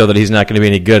you think though that he's not going to be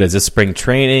any good? Is this spring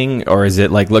training, or is it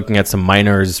like looking at some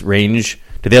minors range?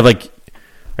 Do they have are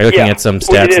you looking at some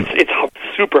stats? It's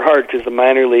super hard because the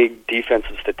minor league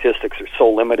defensive statistics are so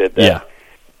limited that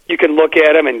you can look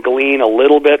at them and glean a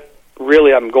little bit.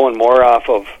 Really, I'm going more off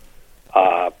of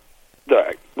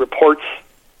the reports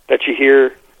that you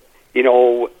hear.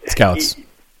 Scouts.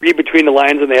 read between the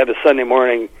lines and they have the Sunday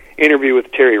morning interview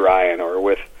with Terry Ryan or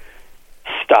with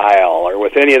Style or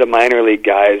with any of the minor league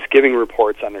guys giving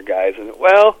reports on their guys. And,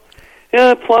 well,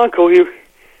 yeah, Polanco, he's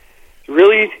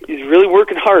really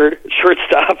working hard at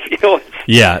shortstop.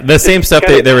 Yeah, the same stuff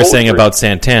they were saying about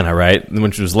Santana, right?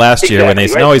 Which was last year when they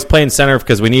said, "No, he's playing center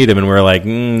because we need him," and we're like,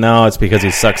 "No, it's because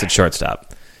he sucks at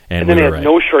shortstop." And then they had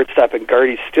no shortstop, and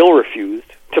Gardy still refused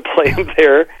to play him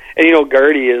there. And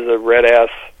Gardy is a red ass.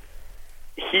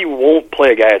 He won't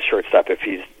play a guy at shortstop if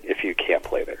you can't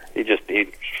play there. He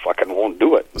fucking won't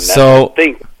do it. And so that's the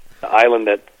thing. The island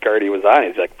that Gardy was on,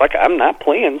 he's like, "Fuck, I'm not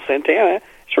playing Santana.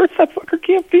 Shortstop fucker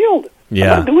can't field.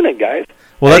 Yeah. I'm not doing it, guys."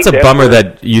 Well, that's a bummer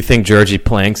that you think Georgie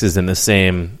Planks is in the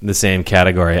same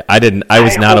category. I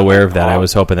was not aware of that. I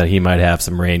was hoping that he might have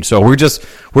some range. So we're just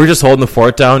holding the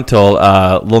fort down till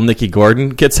little Nicky Gordon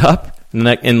gets up in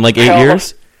like 8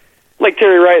 years. Like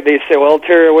Terry Wright, they say, "Well,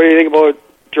 Terry, what do you think about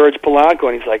George Polanco?"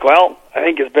 And he's like, "Well, I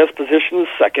think his best position is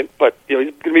second, but he's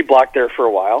going to be blocked there for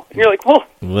a while." And you're like, "Well,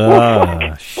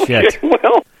 shit. Okay,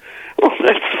 well,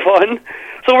 that's fun."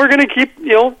 So we're going to keep,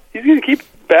 he's going to keep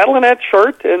battling that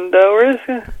short, and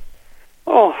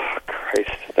oh,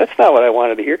 Christ, that's not what I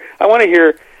wanted to hear. I want to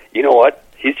hear, you know what?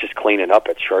 He's just cleaning up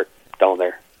at short down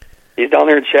there. He's down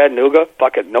there in Chattanooga.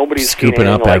 Fuck it, nobody's scooping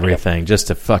up like everything just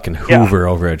to fucking hoover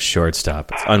over at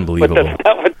shortstop. It's unbelievable. But that's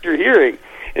not what you're hearing.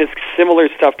 It's similar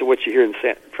stuff to what you hear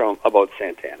about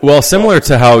Santana. Well, similar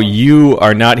to how you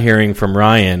are not hearing from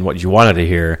Ryan what you wanted to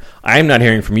hear, I'm not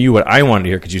hearing from you what I wanted to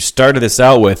hear because you started this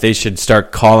out with they should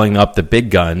start calling up the big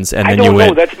guns, and then you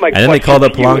went, and then they called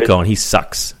up Polanco, and he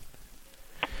sucks.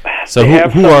 So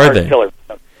who are they?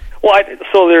 Well,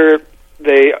 so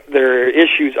their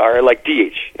issues are like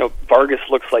DH. Vargas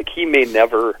looks like he may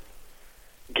never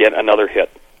get another hit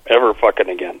ever fucking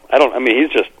again. He's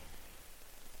just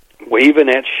waving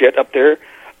that shit up there.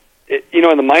 In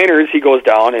the minors, he goes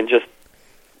down and just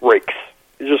rakes.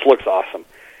 It just looks awesome.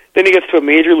 Then he gets to a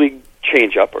major league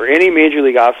changeup or any major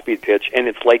league off-speed pitch, and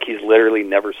it's like he's literally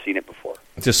never seen it before.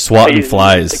 Just swatting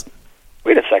flies. Like,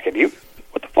 wait a second,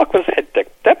 what the fuck was that?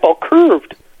 That ball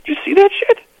curved. Did you see that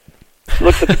shit? He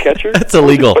looks at the catcher. That's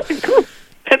illegal.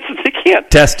 They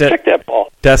can't test it. Check that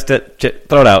ball. Test it.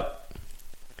 Throw it out.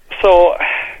 So,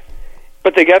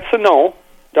 but they got Sano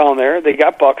down there. They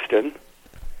got Buxton.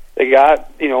 They got,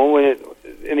 when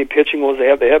any pitching was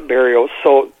they have Barrios.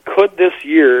 So could this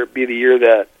year be the year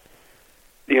that,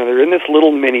 they're in this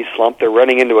little mini slump. They're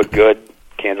running into a good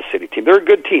Kansas City team. They're a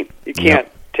good team. You can't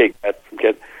take that from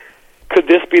kids. Could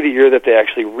this be the year that they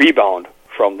actually rebound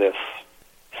from this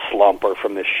slump or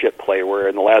from this shit play where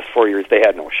in the last 4 years they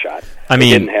had no shot?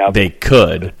 They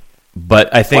could,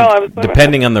 but I think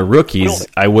depending on the rookies,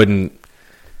 I wouldn't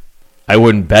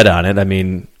bet on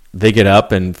it. They get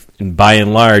up and by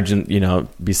and large, and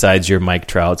besides your Mike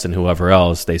Trouts and whoever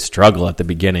else, they struggle at the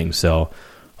beginning. So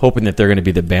hoping that they're going to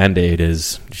be the Band-Aid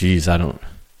is, I don't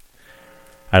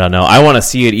know. I want to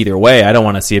see it either way. I don't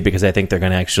want to see it because I think they're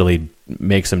going to actually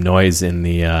make some noise in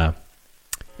the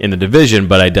division,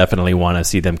 but I definitely want to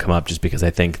see them come up just because I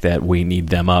think that we need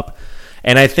them up.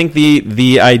 And I think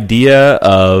the idea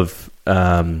of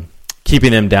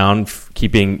keeping them down,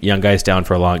 keeping young guys down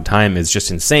for a long time is just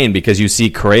insane because you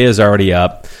see Correa's already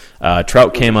up.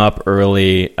 Trout came up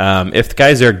early. If the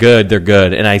guys are good, they're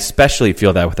good. And I especially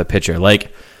feel that with a pitcher.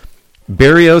 Like,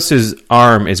 Barrios'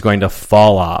 arm is going to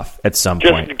fall off at some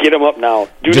point. Just get him up now.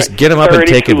 Get him up and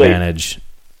take advantage.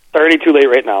 It's already too late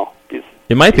right now.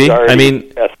 It might be.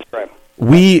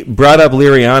 We brought up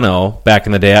Liriano back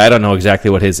in the day. I don't know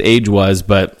exactly what his age was,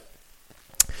 but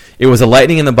it was a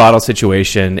lightning in the bottle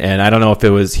situation, and I don't know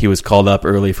if he was called up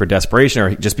early for desperation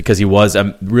or just because he was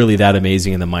really that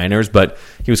amazing in the minors, but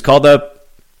he was called up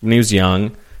when he was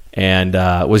young and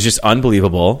was just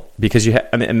unbelievable because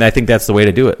and I think that's the way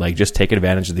to do it. Like, just take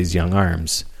advantage of these young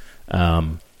arms.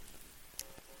 And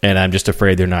I'm just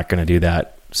afraid they're not going to do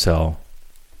that. So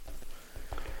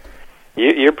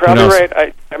you're probably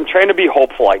right. I'm trying to be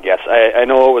hopeful, I guess. I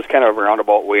know it was kind of a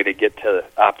roundabout way to get to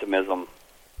optimism.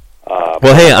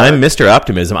 Well, hey, I'm Mr.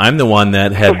 Optimism. I'm the one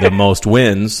that had the most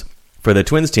wins for the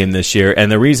Twins team this year, and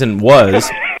the reason was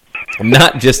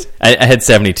not just I had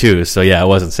 72, so yeah, I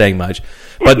wasn't saying much.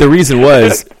 But the reason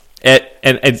was, and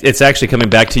it's actually coming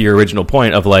back to your original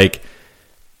point of like,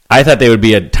 I thought they would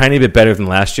be a tiny bit better than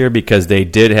last year because they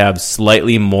did have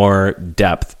slightly more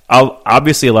depth.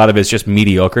 Obviously, a lot of it's just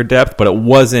mediocre depth, but it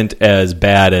wasn't as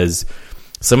bad as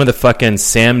some of the fucking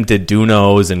Sam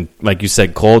Dedunos and, like you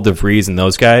said, Cole DeVries and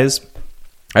those guys.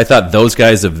 I thought those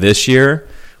guys of this year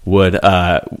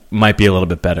might be a little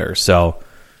bit better. So,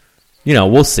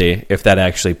 we'll see if that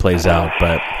actually plays out.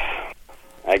 But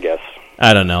I guess.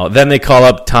 I don't know. Then they call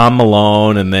up Tom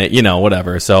Malone and they,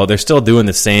 whatever. So they're still doing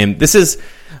the same.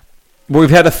 We've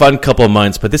had a fun couple of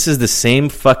months, but this is the same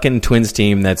fucking Twins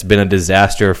team that's been a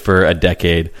disaster for a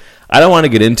decade. I don't want to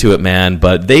get into it, man,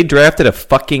 but they drafted a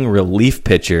fucking relief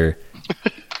pitcher.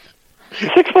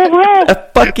 6 overall. A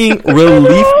fucking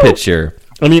relief pitcher.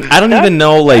 I mean, I don't even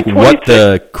know what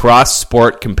the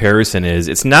cross-sport comparison is.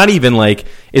 It's not even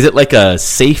is it like a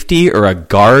safety or a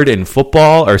guard in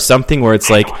football or something where it's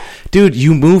like, dude,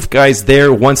 you move guys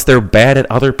there once they're bad at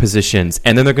other positions,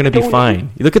 and then they're going to be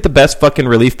fine. You look at the best fucking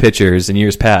relief pitchers in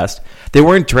years past. They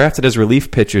weren't drafted as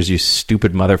relief pitchers, you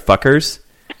stupid motherfuckers.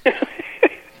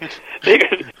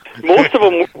 Most of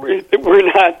them were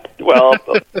not, well...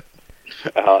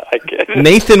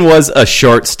 Nathan was a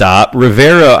shortstop.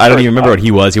 Rivera, I don't even remember what he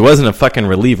was. He wasn't a fucking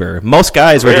reliever. Most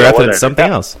guys were drafted as something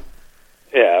else.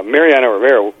 Yeah, Mariano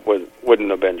Rivera wouldn't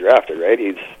have been drafted, right?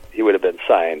 He would have been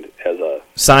signed as a...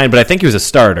 Signed, but I think he was a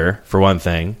starter, for one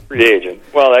thing. Free agent.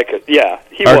 Well, that could... Yeah.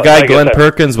 Our guy, Glenn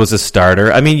Perkins, was a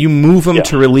starter. I mean, you move them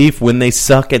to relief when they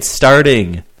suck at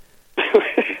starting.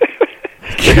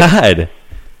 God.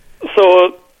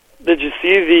 So, did you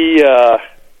see the...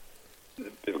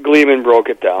 Gleeman broke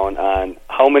it down on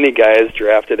how many guys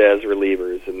drafted as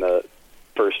relievers in the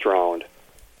first round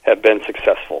have been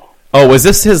successful. Oh, was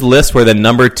this his list where the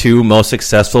number 2 most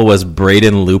successful was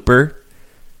Braden Looper?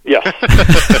 Yes.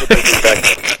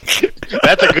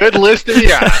 That's a good list to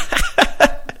be on.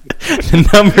 The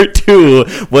number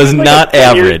 2 was not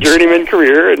average. Journeyman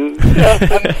career. And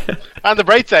on the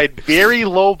bright side, very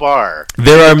low bar.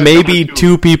 There are maybe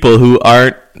 2 people who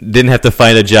didn't have to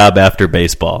find a job after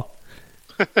baseball.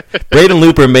 Braden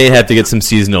Looper may have to get some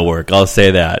seasonal work. I'll say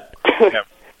that. Yeah.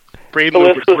 Braden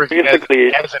Looper's working as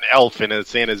an elf in a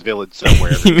Santa's village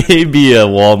somewhere. He may be a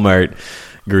Walmart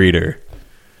greeter.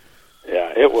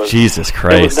 Yeah, it was. Jesus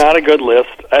Christ! It was not a good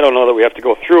list. I don't know that we have to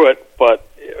go through it, but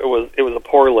it was a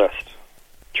poor list.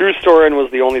 Drew Storen was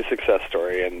the only success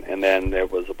story, and then there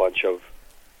was a bunch of.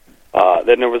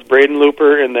 Then there was Braden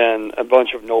Looper, and then a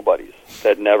bunch of nobodies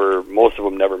that most of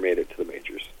them never made it to the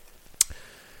majors.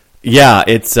 Yeah,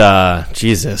 it's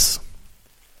Jesus.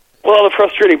 Well, the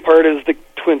frustrating part is the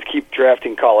Twins keep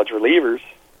drafting college relievers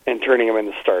and turning them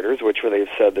into starters, which they've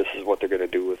said this is what they're going to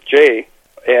do with Jay.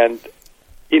 And,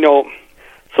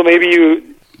 so maybe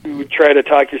you try to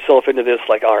talk yourself into this,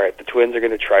 like, all right, the Twins are going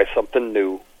to try something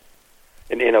new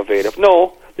and innovative.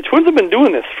 No, the Twins have been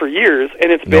doing this for years,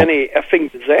 and it's been a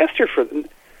effing disaster for them.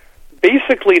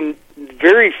 Basically,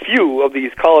 very few of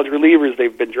these college relievers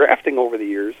they've been drafting over the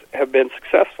years have been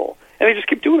successful, and they just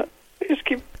keep doing it. They just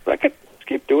keep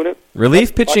doing it.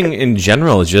 Relief pitching in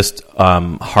general is just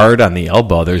hard on the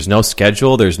elbow. There's no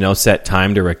schedule. There's no set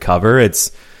time to recover.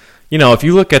 It's, if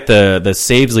you look at the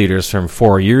saves leaders from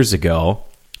 4 years ago,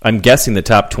 I'm guessing the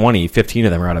top 20, 15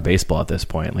 of them are out of baseball at this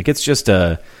point. Like, it's just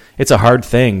it's a hard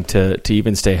thing to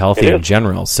even stay healthy in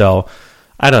general. So,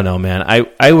 I don't know, man.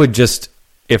 I would just,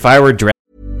 if I were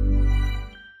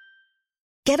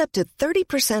Get up to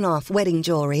 30% off wedding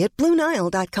jewelry at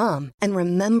BlueNile.com and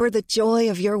remember the joy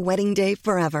of your wedding day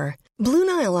forever. Blue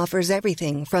Nile offers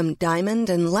everything from diamond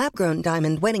and lab-grown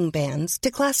diamond wedding bands to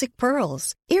classic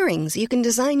pearls, earrings you can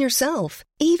design yourself,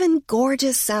 even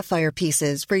gorgeous sapphire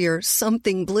pieces for your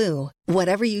something blue.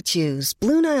 Whatever you choose,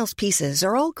 Blue Nile's pieces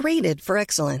are all graded for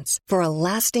excellence, for a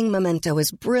lasting memento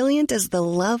as brilliant as the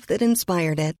love that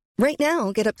inspired it. Right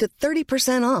now, get up to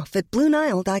 30% off at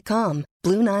BlueNile.com.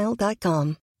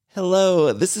 BlueNile.com.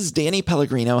 Hello, this is Danny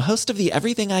Pellegrino, host of the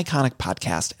Everything Iconic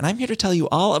podcast, and I'm here to tell you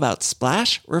all about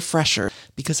Splash Refresher,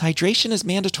 because hydration is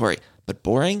mandatory, but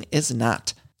boring is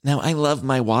not. Now, I love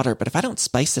my water, but if I don't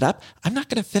spice it up, I'm not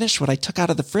going to finish what I took out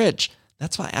of the fridge.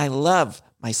 That's why I love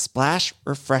my Splash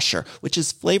Refresher, which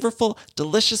is flavorful,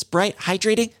 delicious, bright,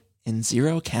 hydrating, and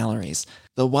 0 calories.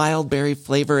 The wild berry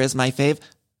flavor is my fave.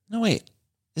 No, wait.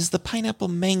 Is the pineapple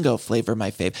mango flavor my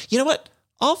fave? You know what?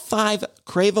 All 5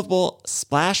 craveable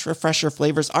Splash Refresher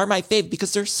flavors are my fave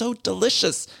because they're so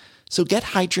delicious. So get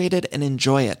hydrated and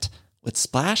enjoy it with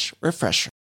Splash Refresher.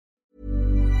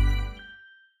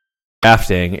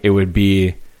 drafting, it would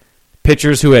be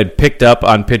pitchers who had picked up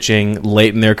on pitching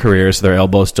late in their career, so their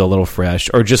elbow's still a little fresh,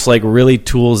 or just like really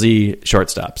toolsy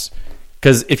shortstops.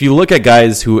 Because if you look at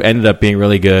guys who ended up being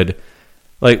really good,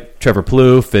 like Trevor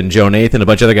Plouffe and Joe Nathan, a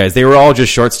bunch of other guys, they were all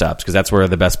just shortstops because that's where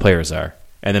the best players are.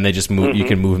 And then they just move. Mm-hmm. You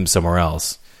can move them somewhere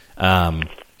else.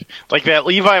 Like that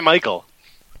Levi Michael.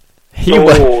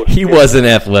 He wasn't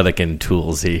athletic and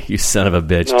toolsy, you son of a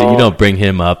bitch. No. You don't bring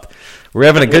him up. We're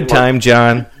having a good time,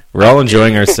 John. We're all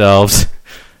enjoying ourselves.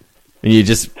 And you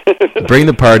just Bring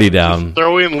the party down.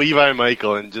 Throw in Levi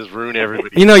Michael and just ruin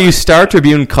everybody. You know, you Star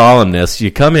Tribune columnists,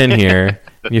 you come in here,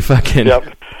 you fucking...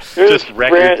 Yep. Just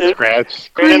record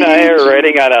scratch. Brandon and I are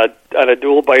riding on a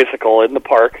dual bicycle in the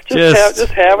park, just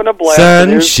having a blast.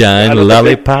 Sunshine,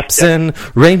 lollipops, and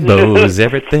rainbows,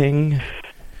 everything.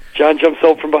 John jumps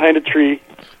out from behind a tree,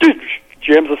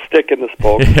 jams a stick in the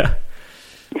spoke. Yeah.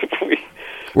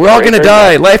 We're all going to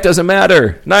die. Life doesn't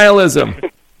matter. Nihilism.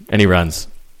 And he runs.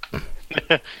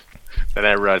 Then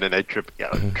I run and I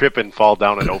trip and fall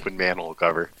down an open manhole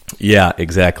cover. Yeah,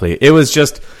 exactly. It was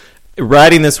just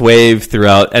riding this wave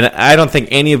throughout, and I don't think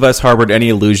any of us harbored any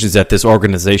illusions that this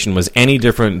organization was any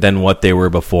different than what they were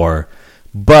before.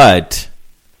 But,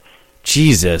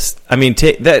 Jesus, I mean,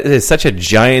 that is such a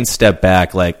giant step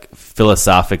back, like,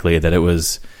 philosophically, that it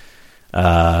was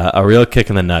a real kick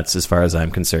in the nuts as far as I'm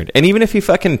concerned. And even if he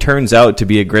fucking turns out to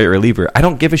be a great reliever, I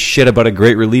don't give a shit about a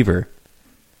great reliever.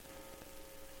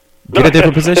 Get a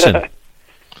different position.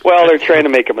 Well, they're trying to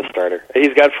make him a starter.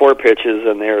 He's got 4 pitches,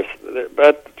 and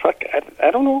but fuck,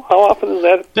 I don't know how often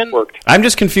has that worked. I'm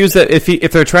just confused that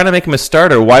if they're trying to make him a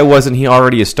starter, why wasn't he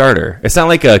already a starter? It's not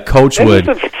like a coach would.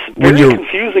 It's a very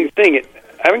confusing thing.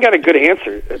 I haven't got a good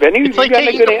answer. Benny, got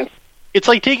a good answer? It's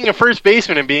like taking a first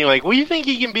baseman and being like, "Well, you think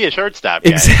he can be a shortstop?" Guy?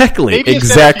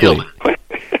 Exactly.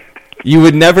 You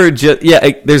would never just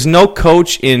there's no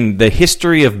coach in the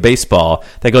history of baseball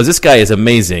that goes, "This guy is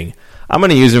amazing. I'm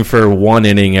going to use him for 1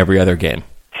 inning every other game."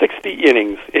 60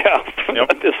 innings,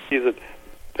 this season.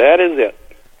 That is it.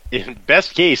 In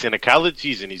best case, in a college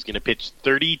season, he's going to pitch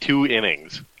 32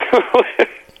 innings.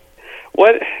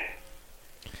 What?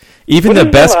 Even the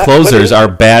best closers are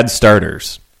bad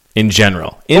starters in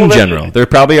general. There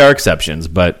probably are exceptions,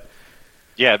 but...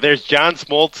 Yeah, there's John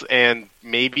Smoltz and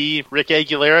maybe Rick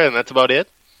Aguilera, and that's about it.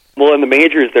 Well, in the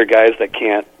majors, they're guys that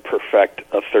can't perfect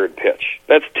a third pitch.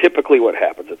 That's typically what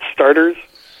happens. It's starters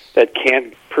that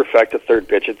can't perfect a third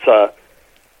pitch. It's a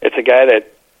guy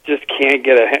that just can't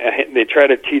get they try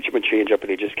to teach him a changeup, and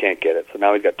he just can't get it. So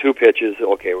now he's got 2 pitches.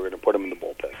 Okay, we're going to put him in the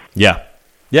bullpen. Yeah.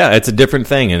 Yeah, it's a different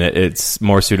thing, and it's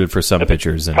more suited for some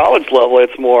pitchers. At college level,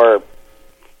 it's more,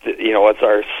 it's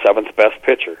our 7th best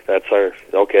pitcher. That's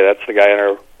the guy in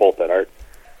our bullpen.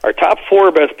 Our top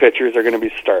 4 best pitchers are going to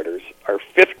be starters. Our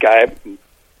 5th guy,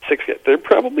 6th guy, they're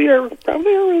probably our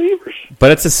relievers.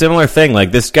 But it's a similar thing.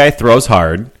 Like, this guy throws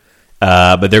hard,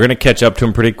 but they're going to catch up to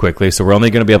him pretty quickly, so we're only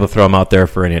going to be able to throw him out there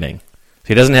for an inning. So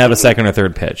he doesn't have a second or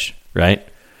third pitch, right?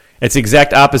 It's the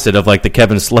exact opposite of, like, the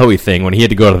Kevin Slowey thing when he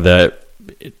had to go to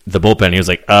the bullpen. He was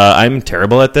like, I'm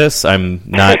terrible at this. I'm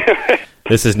not...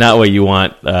 This is not what you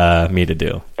want me to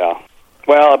do. Yeah.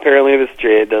 Well, apparently this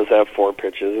Jay does have 4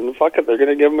 pitches, and fuck it, they're going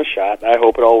to give him a shot. I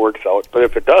hope it all works out. But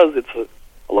if it does, it's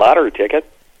a lottery ticket.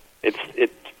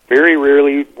 It very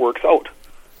rarely works out.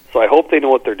 So I hope they know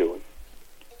what they're doing.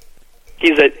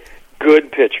 He's a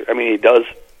good pitcher. I mean,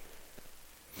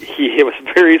 he was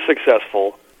very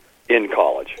successful in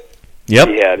college. Yep.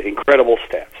 He had incredible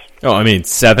stats. Oh, I mean,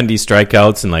 70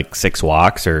 strikeouts and like 6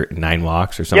 walks or 9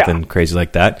 walks or something crazy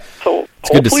like that. So it's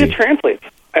good to see. Hopefully it translates.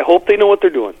 I hope they know what they're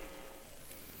doing.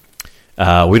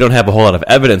 We don't have a whole lot of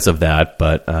evidence of that,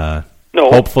 but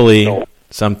hopefully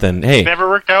something. Hey, it's never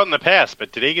worked out in the past,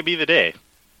 but today could be the day.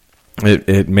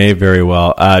 It may very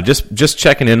well. Just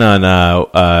checking in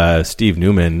on Steve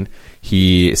Newman.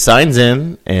 He signs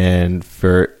in, and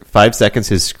for 5 seconds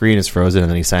his screen is frozen, and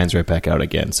then he signs right back out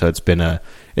again. So it's been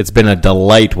a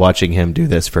delight watching him do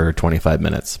this for 25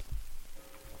 minutes.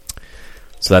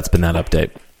 So that's been that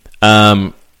update.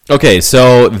 Okay,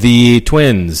 so the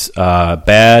Twins,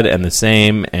 bad and the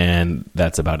same, and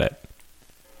that's about it.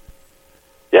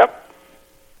 Yep.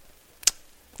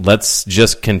 Let's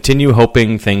just continue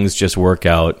hoping things just work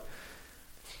out.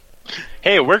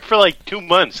 Hey, it worked for like 2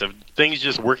 months of things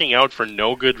just working out for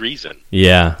no good reason.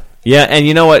 Yeah, and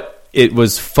you know what? It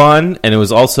was fun, and it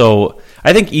was also,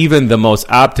 I think, even the most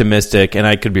optimistic, and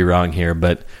I could be wrong here,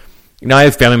 but I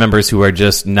have family members who are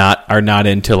just not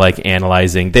into like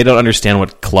analyzing. They don't understand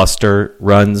what cluster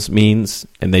runs means,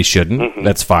 and they shouldn't. Mm-hmm.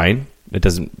 That's fine. It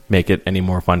doesn't make it any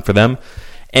more fun for them.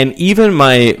 And even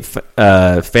my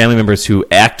family members who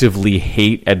actively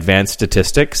hate advanced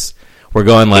statistics were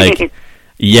going like,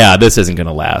 "Yeah, this isn't going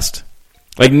to last."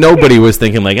 Like nobody was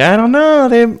thinking like, "I don't know,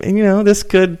 this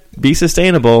could be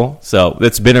sustainable." So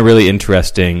it's been a really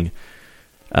interesting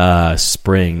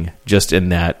spring, just in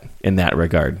that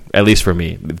regard. At least for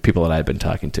me, the people that I've been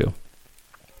talking to,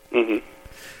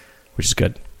 which is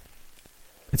good.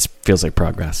 It feels like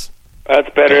progress.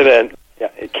 That's better than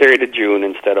it carried to June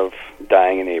instead of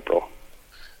dying in April.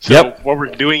 So what we're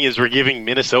doing is we're giving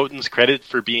Minnesotans credit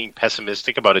for being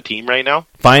pessimistic about a team right now?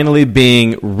 Finally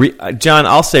being, John,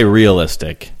 I'll say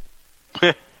realistic.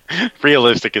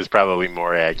 Realistic is probably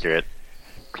more accurate.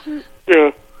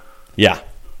 Yeah. Yeah.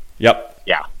 Yep.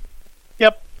 Yeah.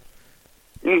 Yep.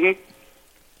 Mm-hmm.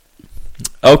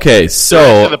 Okay, The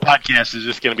so podcast is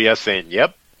just going to be us saying,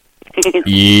 yep.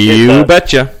 you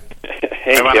betcha.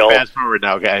 Hey, I want Gil. to fast forward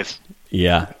now, guys.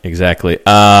 Yeah, exactly.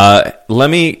 Let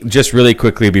me just really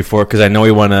quickly before, because I know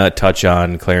we want to touch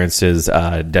on Clarence's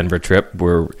Denver trip.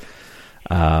 We're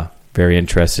very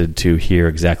interested to hear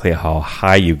exactly how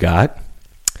high you got.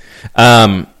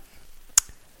 Have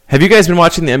you guys been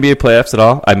watching the NBA playoffs at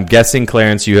all? I'm guessing,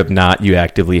 Clarence, you have not. You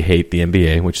actively hate the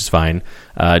NBA, which is fine.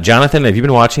 Jonathan, have you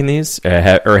been watching these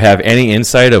or have any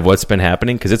insight of what's been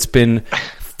happening? Because it's been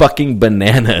fucking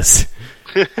bananas.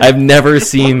 I've never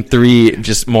seen 3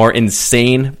 just more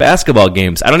insane basketball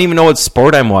games. I don't even know what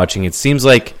sport I'm watching. It seems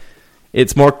like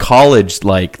it's more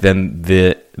college-like than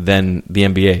the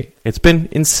NBA. It's been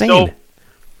insane.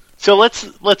 So let's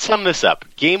sum this up.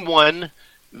 Game 1,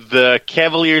 the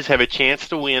Cavaliers have a chance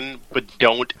to win, but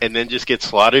don't, and then just get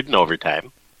slaughtered in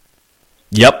overtime.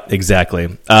 Yep, exactly.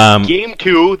 Game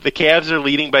 2, the Cavs are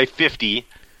leading by 50,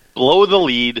 blow the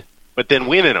lead, but then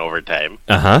win in overtime.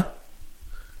 Uh-huh.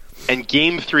 And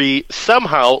Game 3,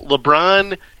 somehow,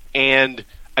 LeBron and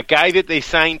a guy that they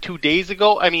signed 2 days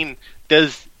ago, I'm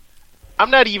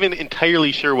not even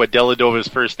entirely sure what Delladova's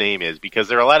first name is, because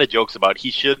there are a lot of jokes about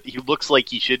he looks like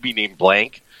he should be named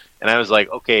blank. And I was like,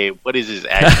 okay, what is his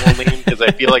actual name? Because I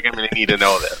feel like I'm going to need to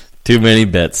know this. Too many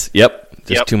bits. Yep.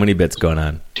 Just too many bits going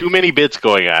on. Too many bits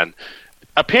going on.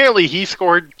 Apparently, he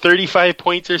scored 35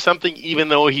 points or something, even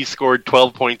though he scored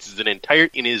 12 points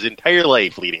in his entire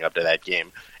life leading up to that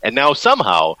game. And now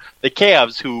somehow the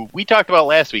Cavs, who we talked about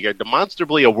last week, are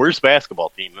demonstrably a worse basketball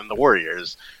team than the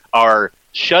Warriors, are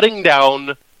shutting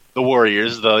down the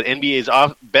Warriors, the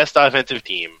NBA's best offensive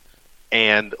team,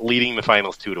 and leading the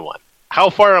finals 2-1. How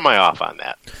far am I off on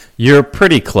that? You're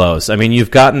pretty close. I mean,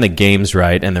 you've gotten the games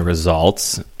right and the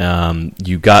results.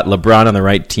 You got LeBron on the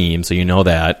right team, so you know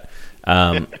that.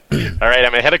 All right,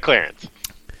 I'm ahead of Clarence.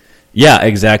 Yeah,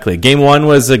 exactly. Game 1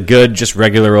 was a good, just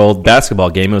regular old basketball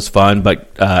game. It was fun, but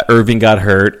Irving got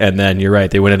hurt, and then you're right,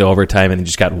 they went into overtime and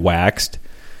just got waxed.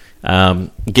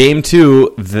 Game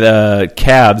 2, the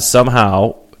Cavs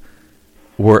somehow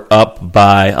were up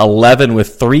by 11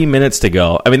 with 3 minutes to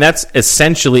go. I mean, that's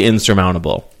essentially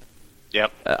insurmountable.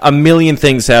 Yep. A million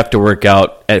things have to work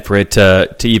out for it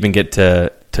to even get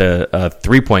to a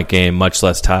 3-point game, much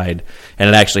less tied, and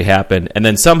it actually happened. And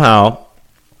then somehow,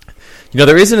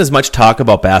 there isn't as much talk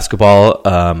about basketball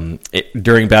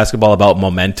during basketball about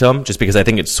momentum, just because I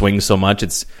think it swings so much.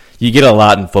 You get a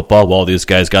lot in football. Well, these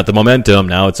guys got the momentum.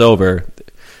 Now it's over.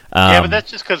 Yeah, but that's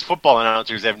just because football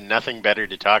announcers have nothing better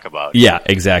to talk about. Yeah,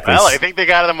 exactly. Well, I think they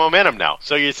got the momentum now.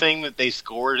 So you're saying that they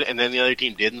scored and then the other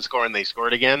team didn't score and they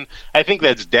scored again? I think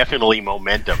that's definitely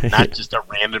momentum, not just a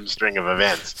random string of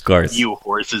events. Of course. You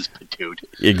horses patoot.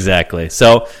 Exactly.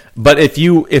 So, but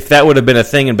if that would have been a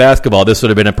thing in basketball, this would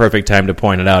have been a perfect time to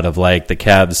point it out of like the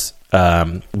Cavs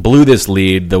blew this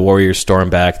lead, the Warriors storm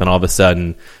back, then all of a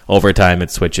sudden, overtime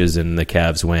it switches and the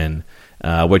Cavs win.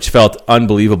 Which felt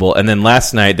unbelievable. And then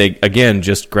last night, they, again,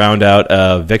 just ground out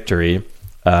a victory.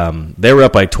 They were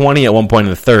up by 20 at one point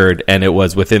in the third, and it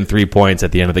was within 3 points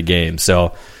at the end of the game.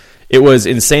 So it was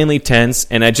insanely tense,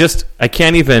 and I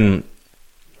can't even,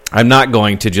 I'm not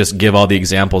going to just give all the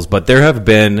examples, but there have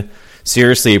been,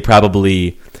 seriously,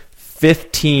 probably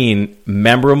 15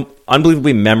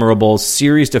 unbelievably memorable,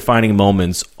 series-defining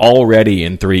moments already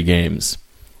in 3 games.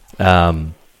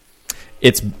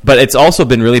 But it's also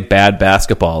been really bad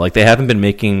basketball. Like, they haven't been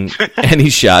making any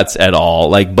shots at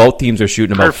all. Like, both teams are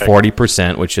shooting about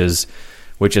 40%, which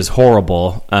is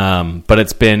horrible. But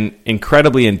it's been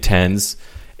incredibly intense,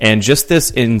 and just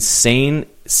this insane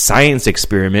science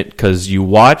experiment, because you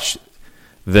watch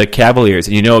the Cavaliers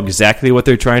and you know exactly what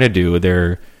they're trying to do.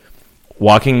 They're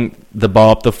walking the ball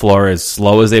up the floor as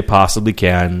slow as they possibly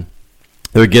can.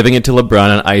 They're giving it to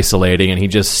LeBron and isolating, and he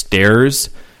just stares.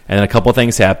 And then a couple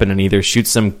things happen, and either shoots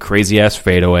some crazy-ass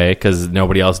fadeaway because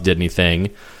nobody else did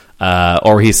anything,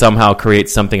 or he somehow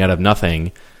creates something out of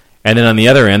nothing. And then on the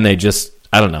other end, they just,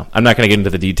 I don't know. I'm not going to get into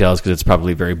the details because it's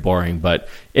probably very boring, but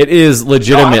it is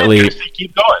legitimately...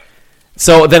 Keep going.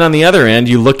 So then on the other end,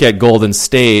 you look at Golden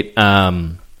State,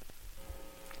 and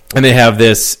they have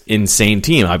this insane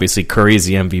team. Obviously, Curry's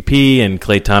the MVP, and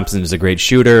Klay Thompson is a great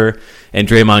shooter, and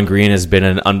Draymond Green has been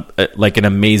an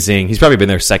amazing. He's probably been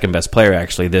their second best player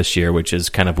actually this year, which is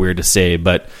kind of weird to say,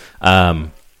 but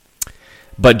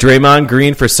But Draymond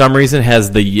Green, for some reason,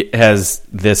 has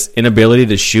this inability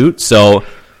to shoot. So,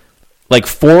 like,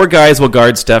 4 guys will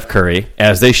guard Steph Curry,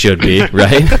 as they should be,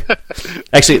 right?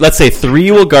 Actually, let's say 3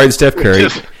 will guard Steph Curry,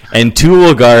 and 2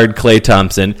 will guard Klay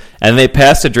Thompson, and they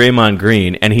pass to Draymond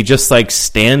Green, and he just, like,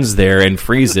 stands there and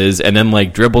freezes, and then,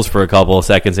 like, dribbles for a couple of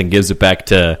seconds and gives it back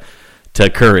to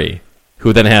Curry,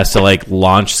 who then has to, like,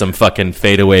 launch some fucking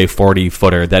fadeaway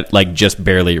 40-footer that, like, just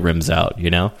barely rims out,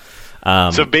 you know?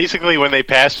 So basically when they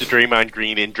pass to Draymond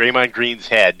Green, in Draymond Green's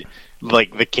head,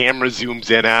 like, the camera zooms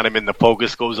in on him and the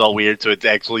focus goes all weird, so it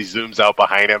actually zooms out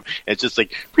behind him. It's just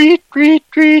like, treat,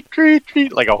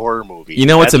 like a horror movie. You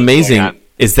know what's amazing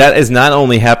is that is not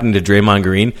only happening to Draymond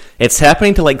Green, it's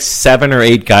happening to like 7 or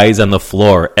 8 guys on the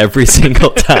floor every single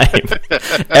time.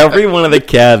 Every one of the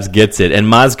Cavs gets it, and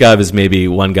Mozgov is maybe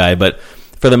one guy, but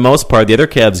for the most part, the other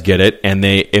Cavs get it, and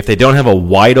if they don't have a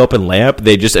wide open layup,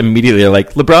 they just immediately are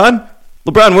like, LeBron,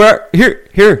 where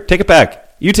here, take it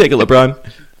back. You take it, LeBron.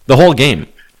 The whole game.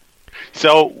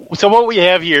 So what we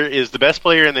have here is the best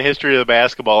player in the history of the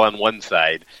basketball on one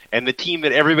side, and the team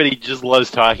that everybody just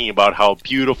loves talking about how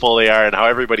beautiful they are and how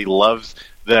everybody loves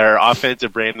their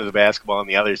offensive brand of the basketball on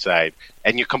the other side.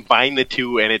 And you combine the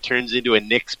two, and it turns into a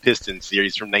Knicks-Pistons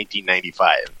series from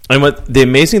 1995. And what the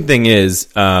amazing thing is,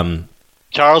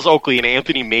 Charles Oakley and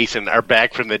Anthony Mason are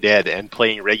back from the dead and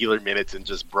playing regular minutes and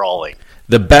just brawling.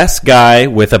 The best guy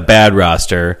with a bad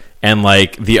roster and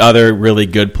like the other really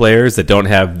good players that don't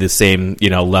have the same,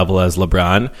 level as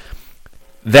LeBron,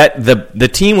 that the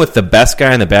team with the best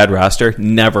guy and the bad roster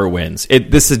never wins.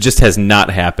 This just has not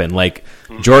happened. Like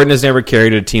Jordan has never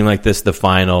carried a team like this to the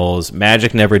finals.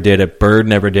 Magic never did it. Bird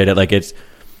never did it. Like it's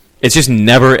just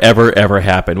never ever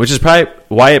happened, which is probably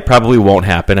why it probably won't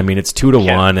happen. I mean, it's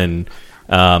 2-1 and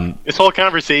this whole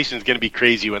conversation is going to be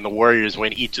crazy when the Warriors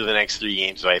win each of the next 3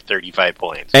 games by 35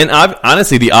 points. And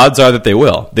honestly, the odds are that they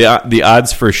will. The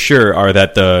odds for sure are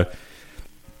that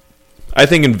I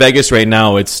think in Vegas right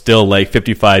now, it's still like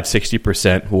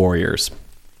 55-60% Warriors.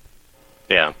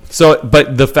 Yeah. So,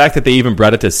 but the fact that they even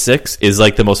brought it to 6 is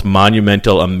like the most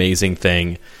monumental, amazing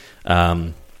thing.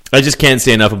 I just can't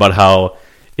say enough about how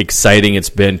exciting it's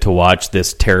been to watch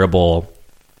this terrible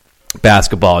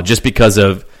basketball, just because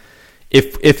of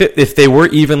if they were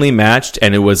evenly matched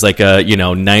and it was like a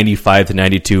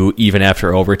 95-92 even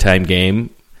after overtime game,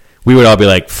 we would all be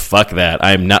like, fuck that,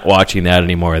 I'm not watching that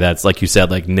anymore. That's like you said,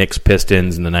 like Knicks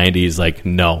Pistons in the 90s, like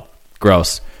no,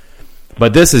 gross.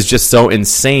 But this is just so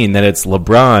insane that it's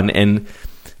LeBron and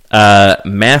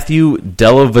Matthew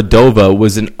Dellavedova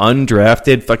was an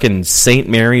undrafted fucking St.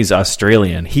 Mary's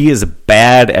Australian. He is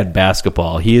bad at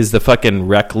basketball. He is the fucking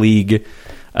rec league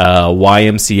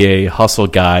YMCA hustle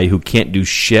guy who can't do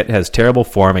shit, has terrible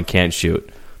form, and can't shoot.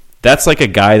 That's like a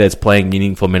guy that's playing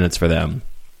meaningful minutes for them.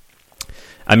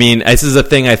 I mean, this is a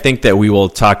thing I think that we will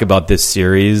talk about this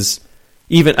series.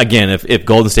 Even, again, if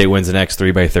Golden State wins the next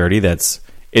 3-30,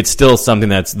 it's still something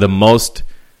that's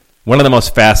one of the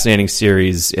most fascinating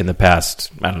series in the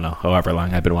past, I don't know, however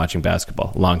long I've been watching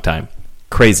basketball. Long time.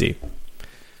 Crazy.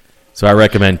 So I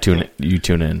recommend you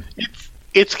tune in.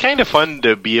 It's kind of fun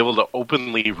to be able to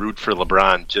openly root for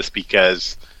LeBron just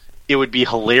because it would be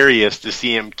hilarious to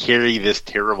see him carry this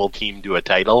terrible team to a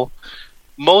title,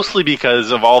 mostly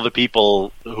because of all the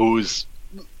people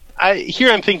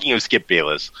I'm thinking of Skip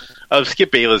Bayless. Of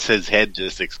Skip Bayless's head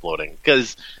just exploding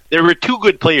because there were 2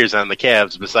 good players on the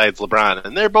Cavs besides LeBron,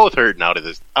 and they're both hurting out of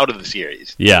the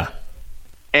series. Yeah,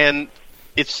 and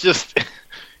it's just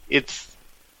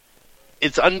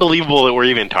it's unbelievable that we're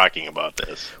even talking about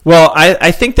this. Well,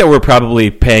 I think that we're probably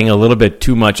paying a little bit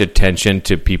too much attention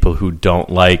to people who don't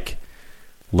like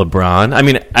LeBron. I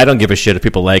mean, I don't give a shit if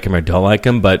people like him or don't like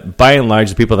him, but by and large,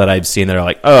 the people that I've seen that are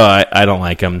like, oh, I don't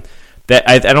like him, that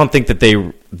I don't think that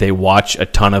they watch a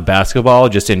ton of basketball.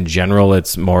 Just in general,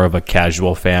 it's more of a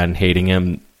casual fan hating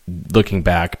him, looking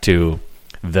back to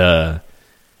the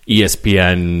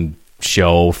ESPN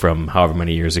show from however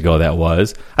many years ago that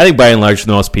was. I think by and large,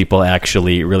 most people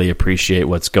actually really appreciate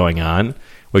what's going on,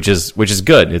 which is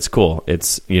good. It's cool.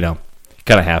 It's, you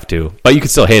kind of have to, but you can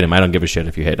still hate him. I don't give a shit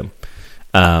if you hate him.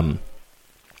 But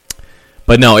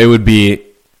no, it would be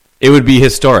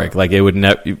historic. Like it would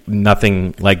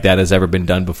nothing like that has ever been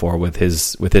done before with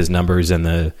his numbers and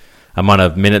the amount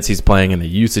of minutes he's playing and the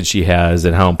usage he has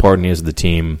and how important he is to the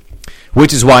team,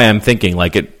 which is why I'm thinking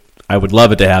like I would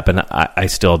love it to happen. I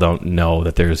still don't know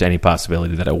that there's any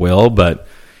possibility that it will, but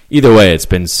either way, it's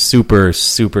been super,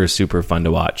 super, super fun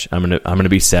to watch. I'm gonna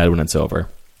be sad when it's over.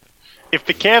 If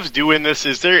the Cavs do win this,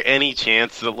 is there any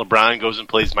chance that LeBron goes and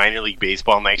plays minor league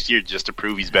baseball next year just to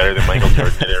prove he's better than Michael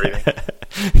Jordan at everything?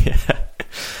 Yeah.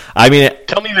 I mean,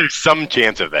 tell me there's some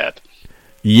chance of that.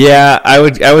 Yeah, I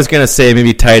was gonna say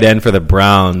maybe tight end for the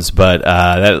Browns, but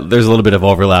there's a little bit of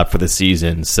overlap for the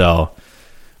season, so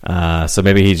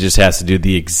maybe he just has to do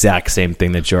the exact same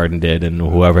thing that Jordan did, and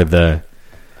whoever the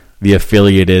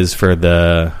affiliate is for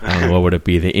the, I don't know, what would it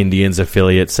be, the Indians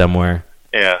affiliate somewhere.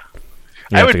 Yeah,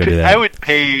 I would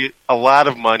pay a lot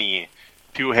of money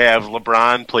to have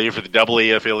LeBron play for the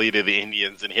AA affiliate of the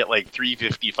Indians and hit like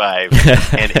 355,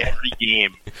 and every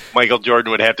game Michael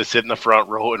Jordan would have to sit in the front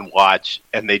row and watch,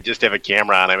 and they just have a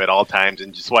camera on him at all times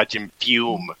and just watch him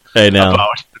fume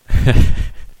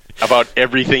about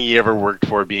everything he ever worked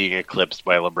for being eclipsed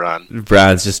by LeBron.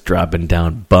 LeBron's just dropping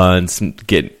down bunts,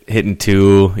 hitting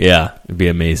two. Yeah, it'd be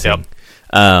amazing.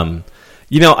 Yep.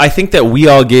 I think that we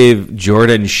all gave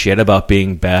Jordan shit about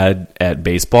being bad at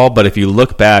baseball, but if you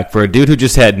look back, for a dude who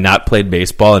just had not played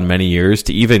baseball in many years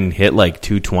to even hit like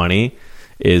 220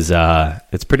 is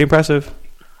it's pretty impressive.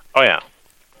 Oh yeah.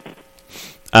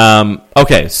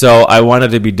 Okay, so I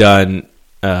wanted to be done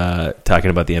talking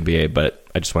about the NBA, but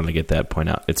I just wanted to get that point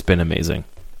out. It's been amazing.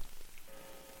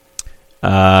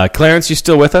 Clarence, you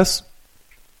still with us?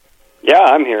 Yeah,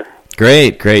 I'm here.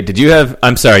 Great. Did you have?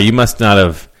 I'm sorry, you must not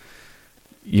have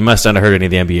heard any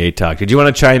of the NBA talk. Did you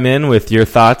want to chime in with your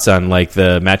thoughts on like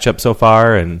the matchup so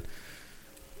far, and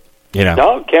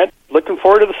No, can't. Looking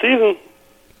forward to the season.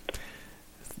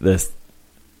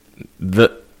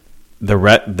 The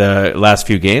last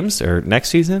few games or next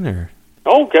season or?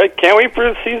 Okay, can't wait for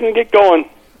the season to get going.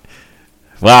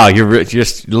 Wow, you're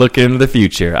just looking into the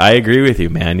future. I agree with you,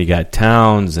 man. You got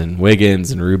Towns and Wiggins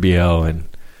and Rubio and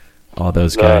all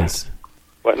those guys.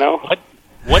 What now?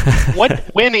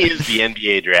 When is the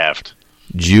NBA draft?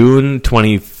 June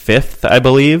 25th, I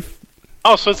believe.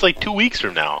 Oh, so it's like 2 weeks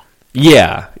from now.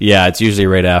 Yeah, it's usually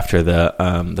right after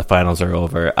the finals are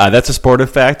over. That's a sportive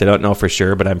fact. I don't know for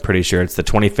sure, but I'm pretty sure it's the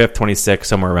 25th, 26th,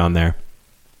 somewhere around there.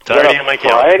 It's already on my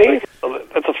calendar. Friday?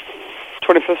 That's a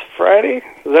 25th Friday?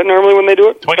 Is that normally when they do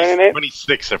it?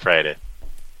 26th of Friday.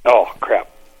 Oh, crap.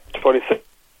 26th?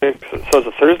 So it's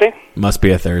a Thursday? Must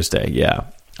be a Thursday, yeah.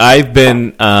 I've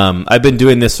been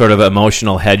doing this sort of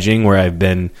emotional hedging where I've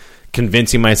been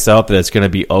convincing myself that it's going to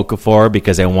be Okafor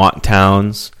because I want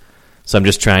Towns. So I'm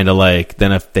just trying to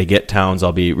then if they get Towns,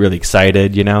 I'll be really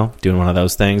excited, doing one of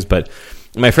those things. But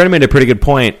my friend made a pretty good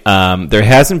point. There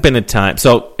hasn't been a time.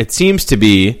 So it seems to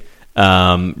be,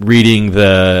 reading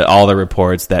all the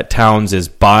reports, that Towns is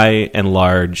by and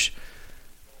large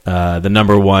the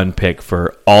number one pick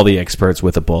for all the experts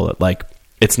with a bullet.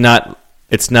 It's not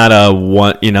a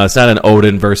one, it's not an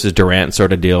Odin versus Durant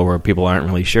sort of deal where people aren't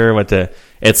really sure what to.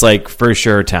 It's like for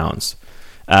sure Towns.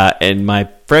 And my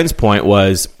friend's point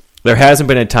was there hasn't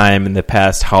been a time in the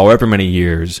past however many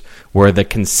years where the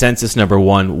consensus number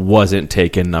one wasn't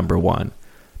taken number one.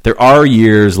 There are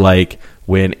years like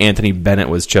when Anthony Bennett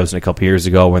was chosen a couple years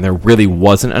ago when there really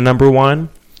wasn't a number one.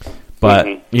 But,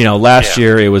 last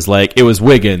year it was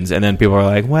Wiggins, and then people were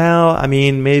like, well, I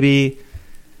mean, maybe.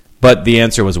 But the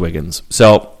answer was Wiggins.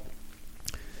 So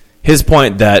his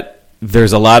point that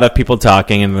there's a lot of people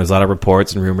talking and there's a lot of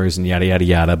reports and rumors and yada, yada,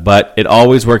 yada, but it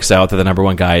always works out that the number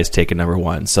one guy is taken number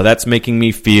one. So that's making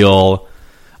me feel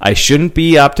I shouldn't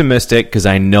be optimistic because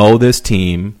I know this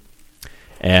team.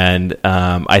 And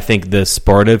I think the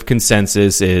sportive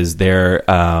consensus is they're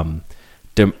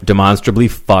demonstrably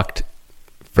fucked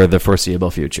for the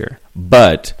foreseeable future.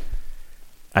 But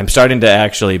I'm starting to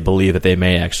actually believe that they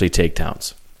may actually take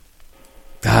Towns.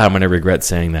 God, I'm going to regret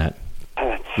saying that.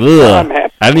 I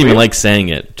don't even like saying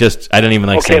it. I don't even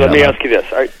like saying it. Okay, let me ask you this.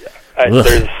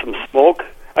 There's some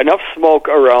enough smoke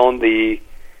around the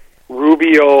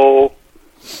Rubio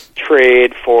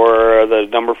trade for the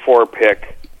number 4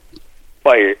 pick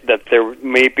fire that there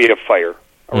may be a fire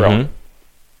around. Mm-hmm.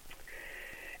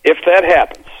 If that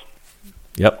happens,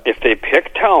 yep. If they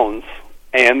pick Towns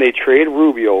and they trade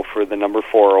Rubio for the number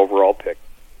 4 overall pick,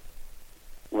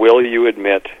 will you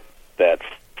admit that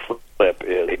Flip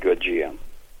is a good GM?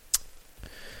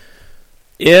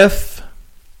 If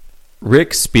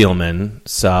Rick Spielman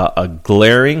saw a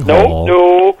glaring hole...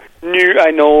 No,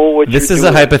 I know what you're doing. This is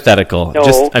a hypothetical. No.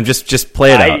 Just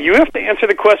play it out. You have to answer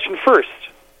the question first.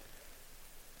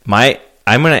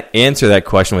 I'm going to answer that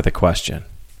question with a question.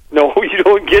 No, you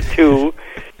don't get to.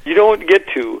 You don't get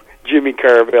to, Jimmy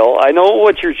Carville. I know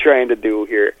what you're trying to do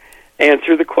here.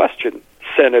 Answer the question,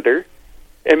 Senator.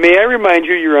 And may I remind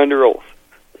you, you're under oath.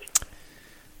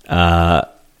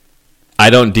 I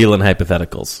don't deal in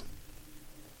hypotheticals.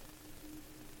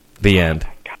 The end.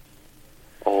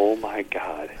 Oh, my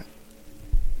God.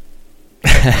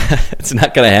 It's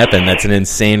not going to happen. That's an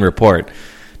insane report.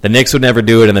 The Knicks would never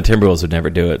do it, and the Timberwolves would never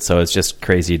do it, so it's just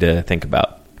crazy to think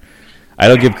about. I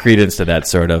don't give credence to that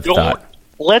sort of thought.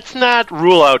 let's not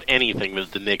rule out anything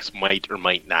that the Knicks might or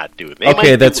might not do. They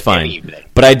Okay, might that's do fine. anything.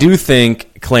 But I do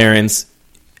think, Clarence,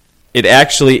 it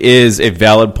actually is a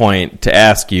valid point to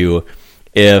ask you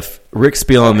if Rick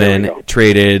Spielman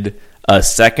traded a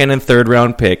second and third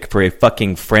round pick for a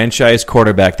fucking franchise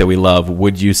quarterback that we love,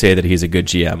 would you say that he's a good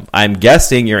GM? I'm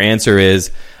guessing your answer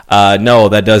is no,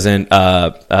 that doesn't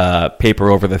paper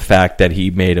over the fact that he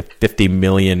made a 50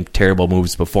 million terrible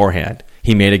moves beforehand.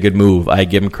 He made a good move. I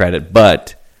give him credit,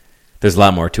 but there's a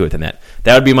lot more to it than that.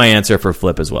 That would be my answer for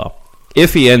Flip as well.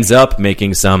 If he ends up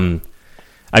making some...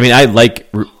 I mean, I like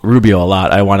Rubio a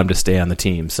lot. I want him to stay on the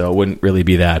team, so it wouldn't really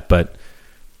be that. But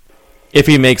if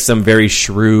he makes some very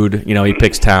shrewd... he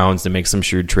picks Towns to make some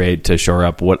shrewd trade to shore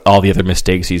up what all the other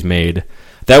mistakes he's made,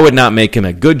 that would not make him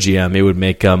a good GM. It would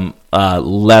make him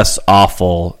less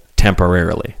awful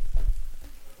temporarily.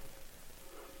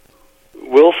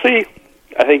 We'll see.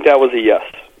 I think that was a yes.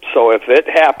 So if it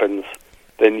happens,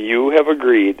 then you have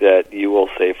agreed that you will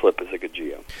say Flip is a good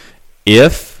GM.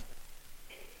 If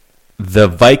the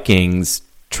Vikings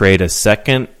trade a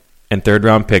second and third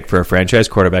round pick for a franchise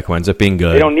quarterback who ends up being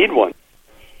good... They don't need one.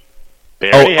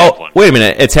 They already have one. Wait a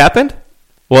minute. It's happened?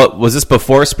 Well, was this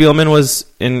before Spielman was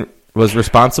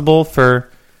responsible for...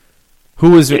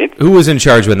 Who was in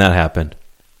charge when that happened?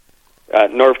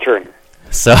 Norv Turner.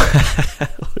 So,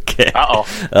 okay. Uh-oh.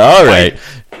 All right.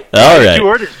 All right. 2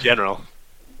 orders, General.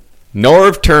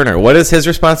 Norv Turner. What is his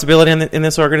responsibility in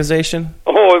this organization?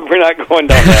 Oh, we're not going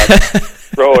down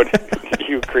that road.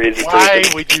 You crazy Why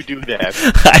person. would you do that?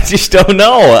 I just don't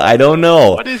know. I don't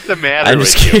know. What is the matter I'm with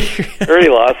just you? kidding. Already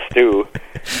lost Stu.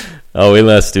 Oh, we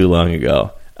lost Stu long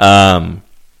ago.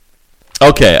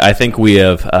 Okay, I think we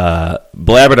have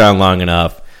blabbered on long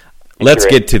enough. Let's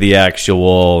get to the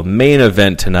actual main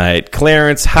event tonight.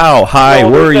 Clarence, how high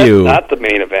were you? Not the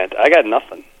main event. I got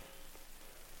nothing.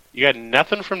 You got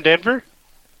nothing from Denver?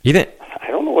 You didn't?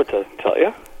 I don't know what to tell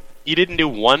you. You didn't do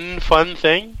one fun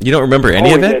thing? You don't remember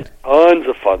any of We it? did tons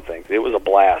of fun things. It was a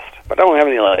blast. But I don't have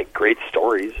any great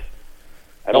stories.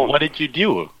 Well, what did you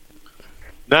do?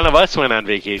 None of us went on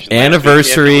vacation.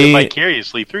 Anniversary.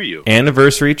 Vicariously through you.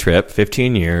 Anniversary trip,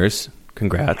 15 years.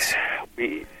 Congrats.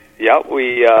 We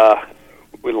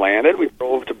landed. We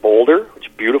drove to Boulder, which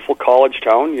is a beautiful college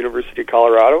town, University of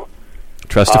Colorado.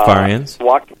 Trustafarians.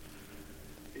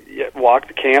 Walked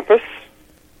the campus.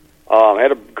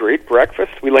 Had a great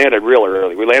breakfast. We landed real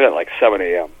early. We landed at 7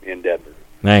 a.m. in Denver.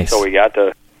 Nice. So we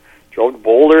drove to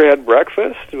Boulder, had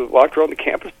breakfast, walked around the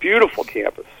campus. Beautiful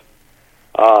campus.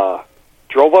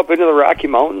 Drove up into the Rocky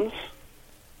Mountains.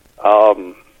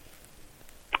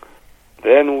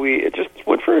 Then we just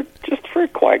went for a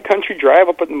quiet country drive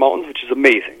up in the mountains, which is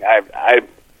amazing. I've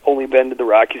only been to the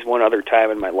Rockies one other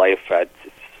time in my life. It's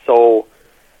so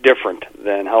different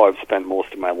than how I've spent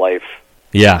most of my life.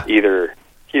 Yeah. Either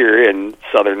here in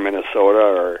southern Minnesota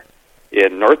or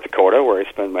in North Dakota, where I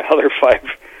spend my other 5.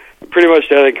 Pretty much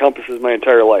that encompasses my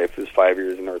entire life is 5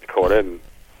 years in North Dakota and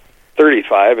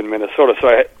 35 in Minnesota.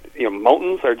 So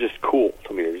mountains are just cool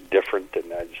to me. They're different and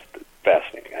just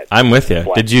fascinating. I'm with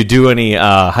you. Did you do any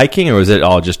hiking, or was it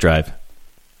all just drive?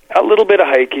 A little bit of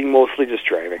hiking, mostly just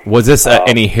driving. Was this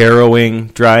any harrowing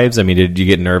drives? I mean, did you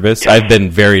get nervous? I've been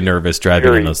very nervous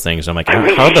driving in those things. I'm like,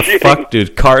 how the fuck do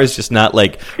cars just not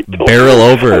barrel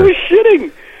over? I was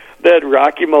shitting. That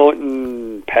Rocky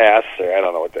Mountain Pass, or I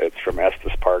don't know what it's from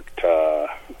Estes Park to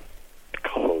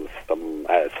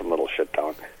some little shit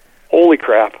town. Holy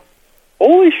crap.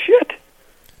 Holy shit.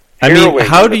 I mean,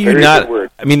 how do you not...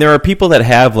 I mean, there are people that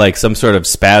have, some sort of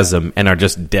spasm and are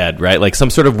just dead, right?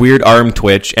 Some sort of weird arm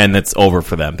twitch, and it's over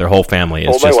for them. Their whole family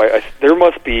is just... there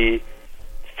must be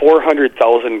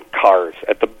 400,000 cars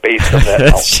at the base of that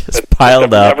mountain. Just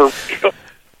piled up.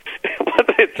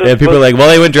 Yeah, people are like, well,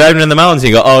 they went driving in the mountains. And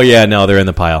you go, oh, yeah, no, they're in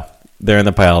the pile. They're in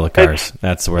the pile of the cars.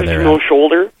 That's where they're at. There's no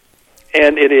shoulder,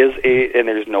 and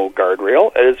there's no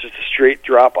guardrail. It's just a straight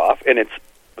drop-off, and it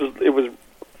was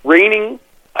raining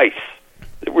ice.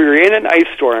 We were in an ice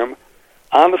storm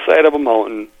on the side of a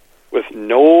mountain with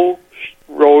no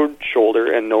road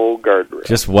shoulder and no guardrail.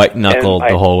 Just white-knuckled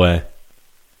the whole way.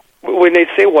 When they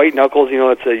say white knuckles,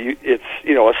 it's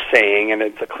a saying and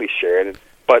it's a cliche.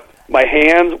 But my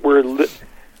hands were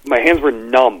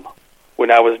numb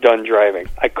when I was done driving.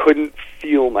 I couldn't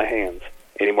feel my hands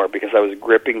anymore because I was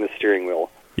gripping the steering wheel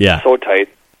so tight.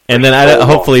 And then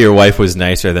hopefully your wife was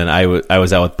nicer than I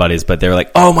was out with buddies, but they were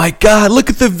like, "Oh my God, look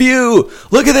at the view!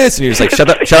 Look at this!" And you're just like, "Shut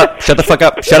up! Shut up! Shut the fuck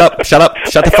up! Shut up! Shut up!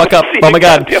 Shut the fuck up! Oh my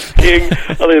God!"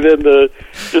 Other than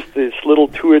just this little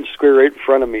 2-inch square right in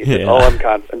front of me. Yeah.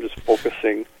 I'm just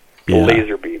focusing the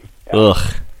laser beam. Yeah.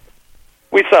 Ugh.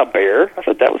 We saw a bear. I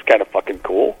thought that was kind of fucking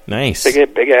cool. Nice.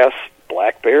 Big ass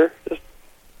black bear just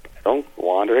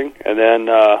wandering, and then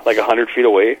like 100 feet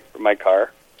away from my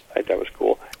car. I thought that was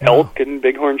cool. Elk and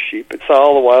bighorn sheep. It saw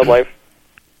all the wildlife.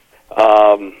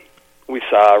 We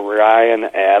saw Ryan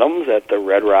Adams at the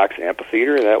Red Rocks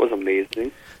Amphitheater, and that was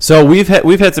amazing. So we've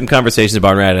had some conversations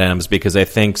about Ryan Adams because I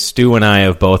think Stu and I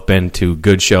have both been to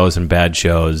good shows and bad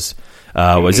shows.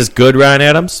 Was this good, Ryan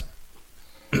Adams?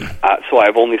 So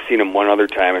I've only seen him one other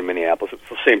time in Minneapolis. It's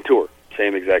the same tour,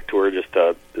 same exact tour, just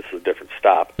this is a different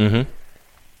stop. Mm-hmm.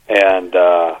 And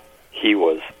he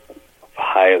was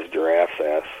high as giraffe's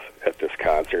ass at this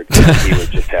concert. He was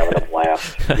just having a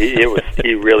blast.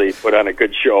 He really put on a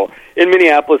good show. In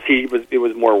Minneapolis, it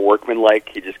was more workmanlike.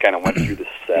 He just kind of went through the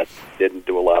set, didn't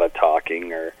do a lot of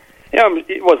talking, or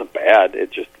it wasn't bad.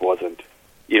 It just wasn't,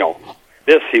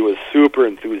 This he was super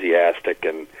enthusiastic,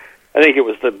 and I think it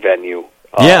was the venue.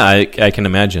 Yeah, I can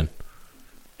imagine.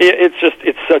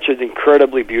 It's such an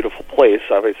incredibly beautiful place.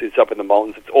 Obviously, it's up in the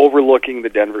mountains. It's overlooking the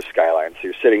Denver skyline. So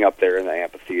you're sitting up there in the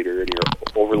amphitheater, and you're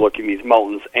overlooking these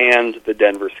mountains and the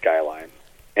Denver skyline.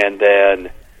 And then,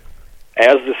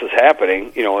 as this is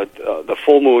happening, the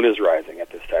full moon is rising at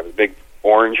this time. A big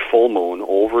orange full moon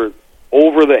over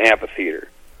the amphitheater.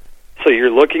 So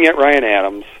you're looking at Ryan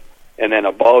Adams, and then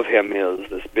above him is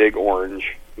this big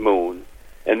orange moon,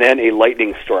 and then a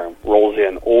lightning storm rolls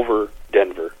in over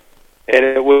Denver. And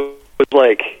it was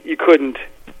like you couldn't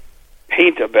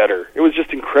paint a better. It was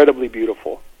just incredibly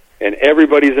beautiful. And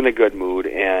everybody's in a good mood.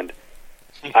 And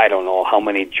I don't know how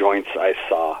many joints I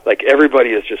saw. Like, everybody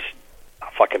is just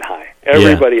fucking high.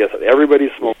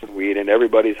 Everybody's smoking weed, and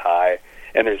everybody's high.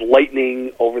 And there's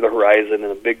lightning over the horizon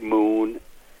and a big moon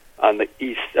on the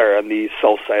east or on the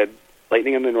south side,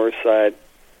 lightning on the north side,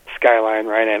 skyline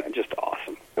right in. Just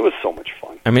awesome. It was so much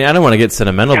fun. I mean, I don't want to get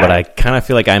sentimental, but I kind of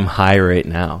feel like I'm high right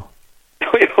now.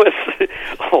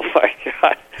 Oh my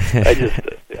God!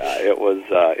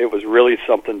 It was really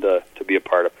something to be a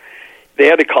part of. They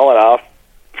had to call it off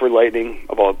for Lightning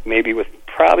he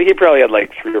probably had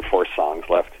like 3 or 4 songs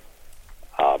left.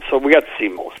 So we got to see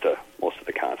most of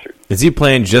the concert. Is he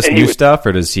playing just new stuff,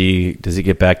 or does he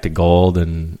get back to Gold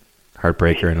and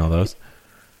Heartbreaker and all those?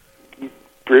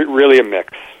 Really a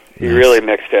mix. He Nice. really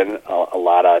mixed in a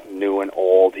lot of new and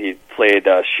old. He played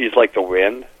 "She's Like the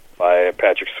Wind" by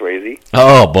Patrick Swayze.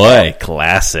 Oh boy,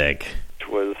 classic. Which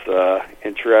was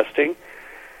interesting.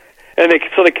 And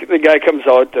the guy comes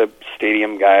out, the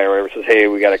stadium guy or whatever, says, "Hey,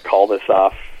 we got to call this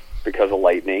off because of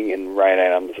lightning." And Ryan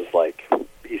Adams is like,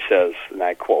 he says, and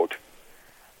I quote,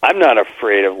 "I'm not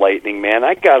afraid of lightning, man.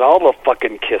 I got all the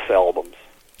fucking Kiss albums,"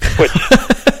 which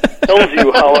tells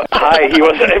you how high he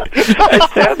was. I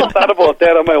sat and thought about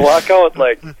that on my walkout,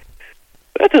 like,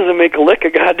 that doesn't make a lick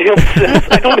of goddamn sense.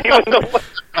 I don't even know.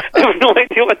 I have no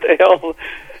idea what the hell.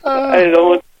 I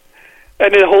don't.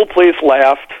 And the whole place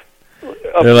laughed.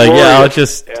 They're like, "Yeah,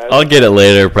 I'll get it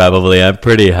later. Probably. I'm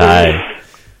pretty high."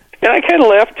 And I kind of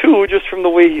laughed too, just from the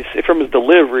way from his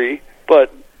delivery.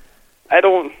 But I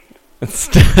don't.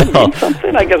 Still. Mean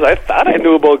something. I guess I thought I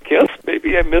knew about Kiss.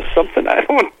 Maybe I missed something. I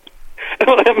don't.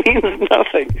 That means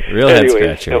nothing. Real head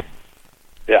scratcher.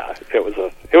 It was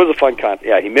a fun concert.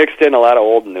 Yeah, he mixed in a lot of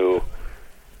old and new.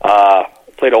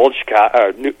 Played old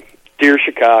Chicago, Dear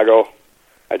Chicago.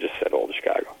 I just said old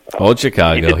Chicago. Old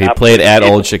Chicago. He played at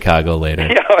Old Chicago later.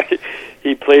 Yeah,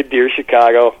 he played Dear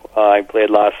Chicago. He played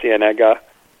La Cienega.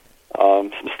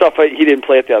 Some stuff he didn't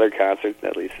play at the other concerts,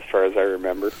 at least as far as I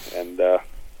remember. And so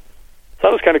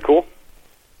that was kind of cool.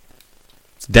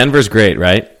 Denver's great,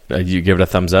 right? You give it a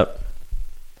thumbs up?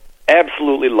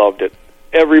 Absolutely loved it.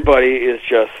 Everybody is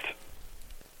just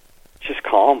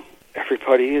calm.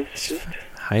 Everybody is just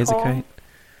high as a kite.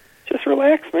 Just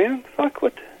relax, man. Fuck,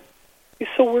 what he's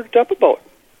so worked up about.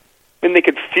 I mean, they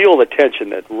could feel the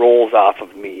tension that rolls off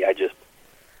of me.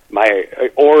 My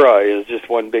aura is just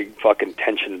one big fucking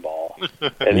tension ball.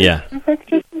 And yeah.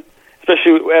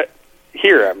 Especially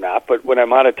here, I'm not. But when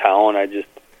I'm out of town,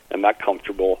 I'm not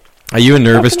comfortable. Are you a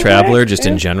nervous traveler, just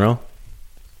in general?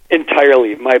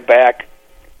 Entirely. My back,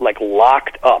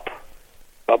 locked up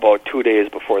about 2 days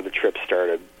before the trip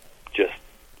started. Just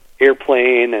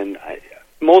airplane, and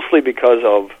mostly because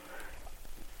of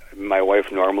my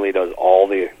wife normally does all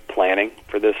the planning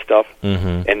for this stuff,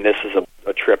 and this is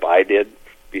a trip I did,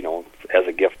 as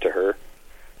a gift to her.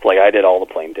 It's like I did all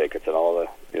the plane tickets and all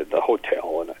the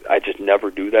hotel, and I just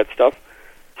never do that stuff.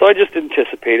 So I just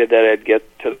anticipated that I'd get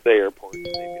to the airport and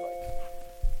they'd be like,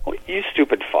 "Oh, you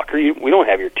stupid fucker! We don't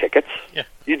have your tickets. Yeah.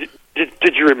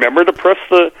 Did you remember to press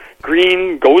the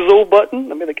green Gozo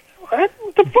button?" I mean, like, what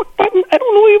the fuck button? I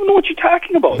don't even know what you're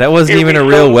talking about. That wasn't even a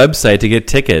real website to get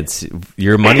tickets.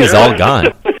 Your money's all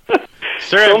gone.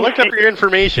 Sir, I've looked up your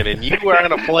information, and you are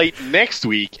on a flight next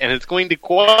week, and it's going to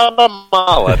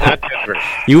Guatemala, not Denver.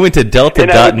 You went to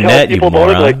delta.net, you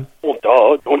moron. Like, well,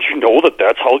 duh, don't you know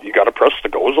that's how you got to press the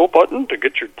gozo button to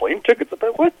get your plane tickets?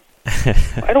 What?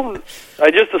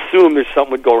 I just assume there's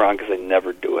something would go wrong because I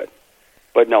never do it.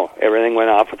 But no, everything went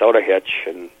off without a hitch,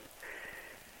 and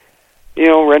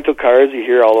rental cars, you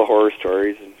hear all the horror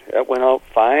stories, and that went out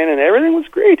fine, and everything was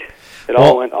great. It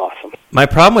all went awesome. My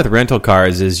problem with rental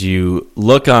cars is you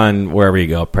look on wherever you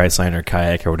go, Priceline or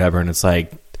Kayak or whatever, and it's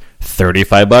like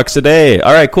 $35 a day.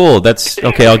 All right, cool. That's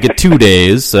okay. I'll get 2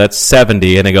 days, so that's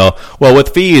 $70. And I go, well,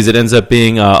 with fees, it ends up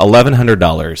being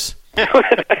 $1,100.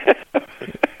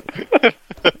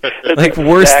 That's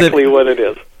worse exactly what it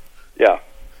is. Yeah.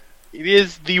 It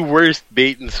is the worst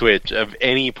bait and switch of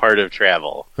any part of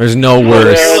travel. There's no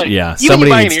worse. Yeah, somebody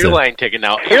buy an airline ticket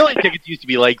now. Airline tickets used to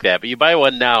be like that, but you buy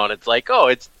one now, and it's like,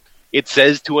 it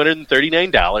says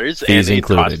 $239, fees and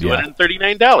included, it costs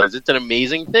 $239. It's an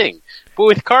amazing thing. But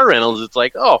with car rentals, it's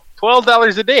like,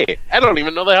 $12 a day. I don't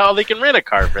even know how they can rent a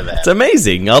car for that. It's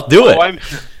amazing. I'll do it.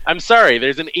 I'm sorry.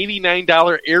 There's an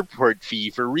 $89 airport fee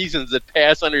for reasons that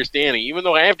pass understanding, even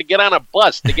though I have to get on a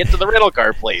bus to get to the rental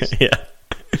car place. Yeah.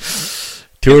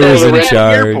 Tourism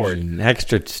charge and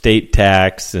extra state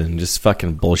tax and just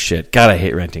fucking bullshit. God, I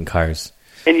hate renting cars.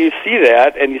 And you see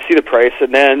that, and you see the price,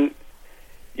 and then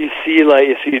you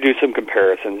do some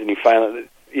comparisons, and you find that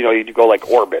you go like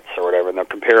Orbitz or whatever, and they'll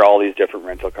compare all these different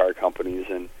rental car companies,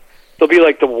 and there'll be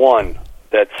like the one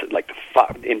that's like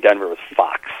in Denver was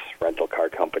Fox rental car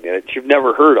company that you've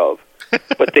never heard of,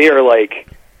 but they are like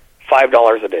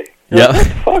 $5 a day. Yeah, what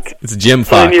the fuck? It's Jim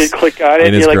Fox. And then you click on it,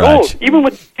 and you're like, garage. Even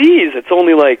with fees, it's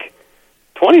only like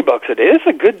 $20 a day. It's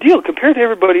a good deal compared to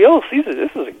everybody else. This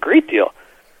is a great deal.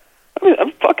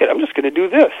 Fuck it. I'm just going to do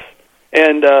this.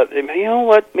 And you know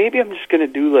what? Maybe I'm just going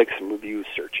to do like some review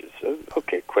searches.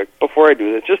 Okay, quick before I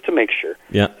do this, just to make sure.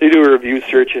 Yeah. So you do a review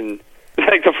search, and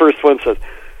like the first one says,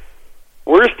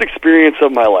 "Worst experience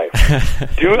of my life."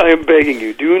 I am begging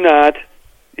you, do not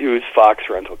use Fox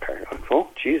rental car. Oh,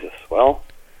 Jesus. Well,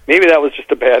 maybe that was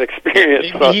just a bad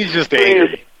experience. Maybe he's just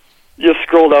angry. You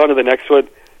scroll down to the next one.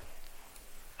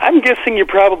 I'm guessing you're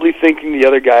probably thinking the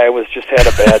other guy just had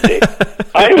a bad day.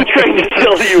 I'm trying to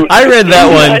tell you. I read that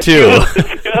one too.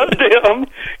 Goddamn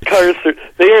cars.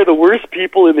 They are the worst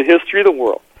people in the history of the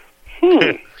world.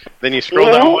 Then you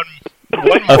scroll down one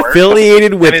more.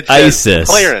 Affiliated with ISIS.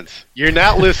 Clarence, you're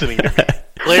not listening to me.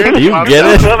 Clarence, you get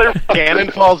it? Cannon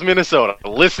Falls, Minnesota.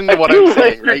 Listen to what I'm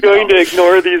saying right now. You're going to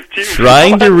ignore these two.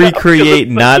 Trying to recreate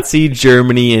Nazi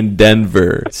Germany in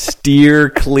Denver. Steer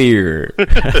clear.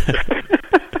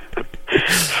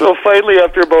 So finally,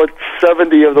 after about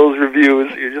 70 of those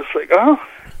reviews, you're just like,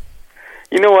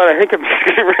 you know what? I think I'm just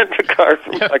going to rent a car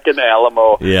from fucking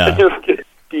Alamo. Yeah. And just get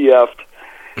BF'd.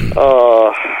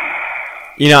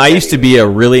 I used to be a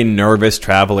really nervous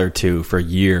traveler, too, for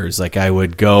years. Like, I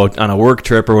would go on a work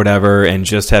trip or whatever and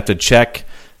just have to check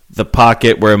the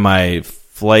pocket where my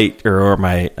flight or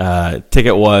my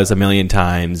ticket was a million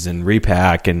times and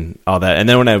repack and all that. And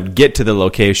then when I would get to the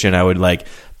location, I would,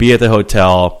 be at the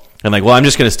hotel and, I'm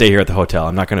just going to stay here at the hotel.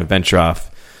 I'm not going to venture off.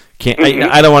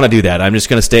 I don't want to do that. I'm just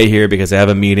going to stay here because I have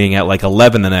a meeting at,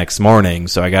 11 the next morning,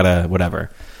 so I got to whatever.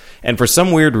 And for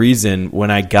some weird reason, when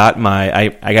I got I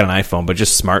got an iPhone, but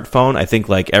just smartphone, I think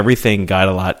everything got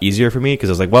a lot easier for me because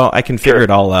I was like, well, I can figure it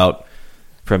all out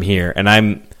from here. And I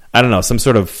don't know, some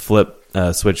sort of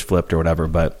switch flipped or whatever,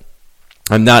 but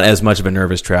I'm not as much of a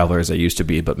nervous traveler as I used to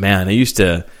be. But man, I used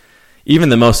to, even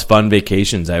the most fun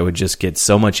vacations, I would just get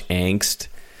so much angst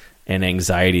and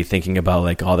anxiety thinking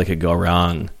about all that could go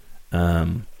wrong.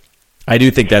 I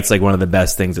do think that's one of the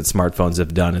best things that smartphones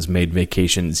have done is made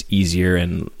vacations easier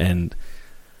and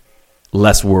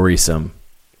less worriesome.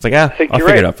 It's I'll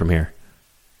figure it out from here.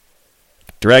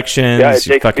 Directions,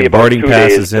 fucking boarding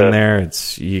passes in there.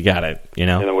 You got it, And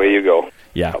away you go.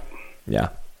 Yeah. Yeah.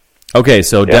 Okay,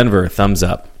 so Denver, thumbs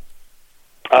up.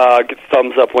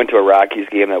 Thumbs up. Went to a Rockies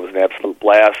game. That was an absolute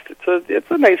blast. It's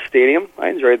a nice stadium. I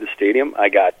enjoyed the stadium. I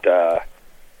got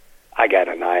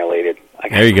annihilated.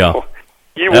 There you go.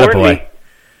 You warned me.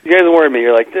 You guys warned me.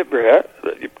 You're like, Brett,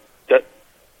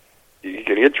 you're going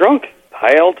to get drunk.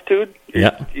 High altitude.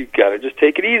 Yeah. You got to just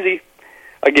take it easy.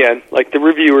 Again, like the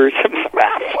reviewers.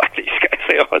 Fuck these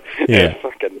guys. Yeah.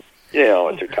 Fucking,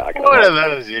 what you're talking what about. What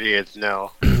do those idiots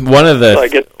know?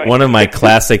 One of my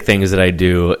classic things that I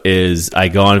do is I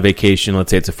go on vacation.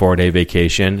 Let's say it's a 4-day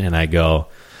vacation, and I go,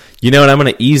 and I'm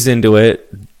going to ease into it.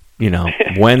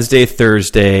 Wednesday,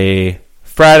 Thursday,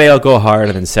 Friday I'll go hard,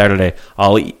 and then Saturday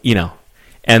I'll,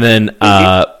 and then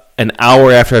an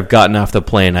hour after I've gotten off the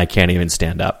plane, I can't even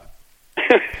stand up.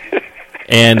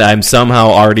 and I'm somehow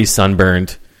already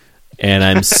sunburned, and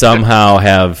I'm somehow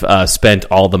have spent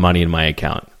all the money in my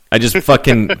account. I just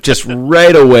just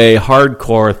right away,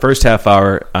 hardcore, first half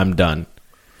hour, I'm done.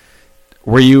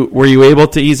 Were you able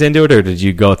to ease into it, or did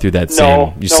you go through that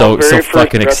same? You're so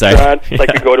fucking excited. Yeah.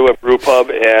 Like you go to a brew pub,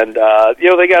 and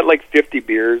they got like 50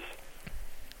 beers.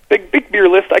 Big beer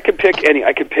list. I could pick any.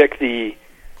 I could pick the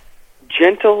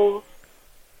Gentle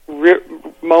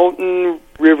Mountain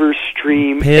River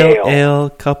Stream Pale Ale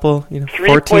couple, 14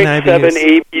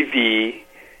 3.7 ABV.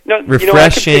 No,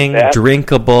 refreshing,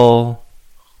 drinkable,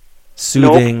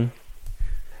 soothing.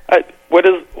 Nope. What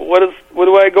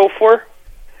do I go for?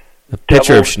 A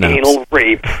pitcher of Devil's schnapps. Anal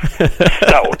Rape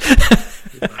Stout.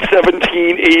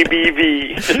 17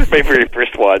 ABV. This is my very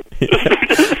first one.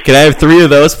 Can I have 3 of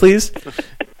those, please?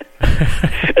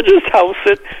 And just house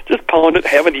it, just pound it,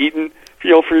 haven't eaten.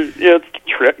 It's a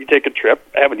trip. You take a trip,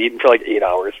 I haven't eaten for like 8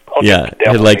 hours.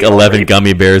 Had like 11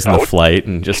 gummy bears in the flight,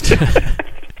 and just...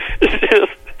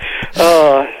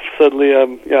 suddenly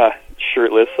I'm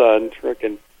shirtless on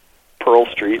frickin' Pearl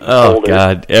Street. Oh, Boulder.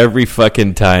 God. Every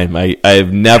fucking time.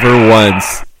 I've never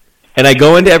once... And I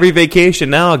go into every vacation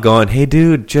now going, hey,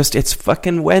 dude, it's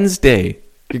fucking Wednesday.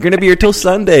 You're going to be here till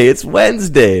Sunday. It's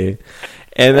Wednesday.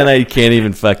 And then I can't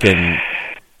even fucking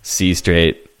see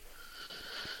straight.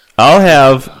 I'll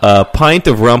have a pint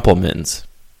of Rumpelmans.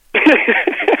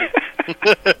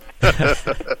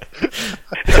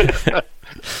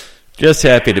 Just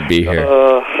happy to be here.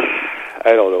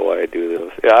 I don't know why I do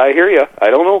this. Yeah, I hear you. I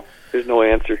don't know. There's no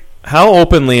answer. How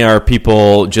openly are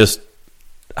people just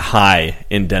high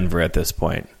in Denver at this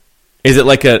point? Is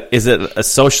it a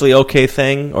socially okay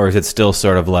thing, or is it still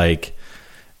sort of like,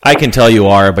 I can tell you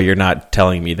are, but you're not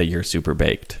telling me that you're super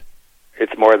baked?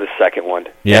 It's more the second one.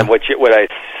 Yeah. And what I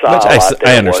saw Which a lot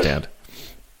there I understand.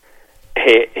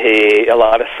 Hey, a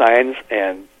lot of signs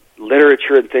and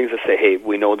literature and things that say, hey,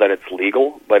 we know that it's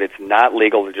legal, but it's not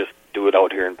legal to just do it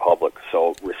out here in public.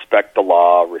 So respect the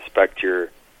law, respect your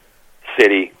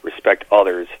city, respect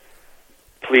others.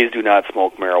 Please do not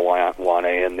smoke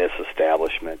marijuana in this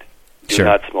establishment. Do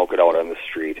not smoke it out on the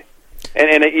street.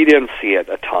 And you didn't see it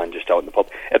a ton just out in the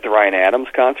public. At the Ryan Adams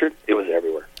concert, it was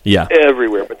everywhere. Yeah.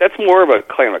 Everywhere. But that's more of a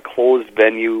kind of a closed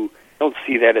venue. Don't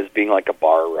see that as being like a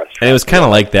bar or restaurant. And it was kind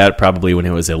of like that probably when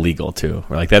it was illegal, too.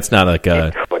 Like, that's not like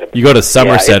you go to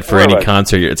Somerset for any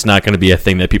concert, it's not going to be a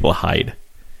thing that people hide.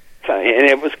 And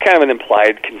it was kind of an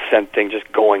implied consent thing,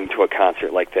 just going to a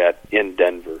concert like that in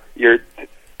Denver.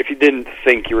 If you didn't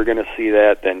think you were going to see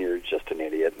that, then you're just an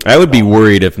idiot. I would be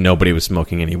worried if nobody was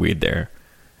smoking any weed there.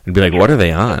 I'd be like, what are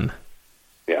they on?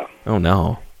 Yeah. Oh,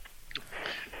 no.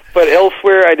 But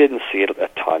elsewhere, I didn't see it a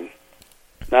ton.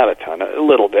 Not a ton, a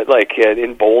little bit. Like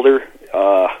in Boulder,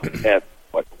 at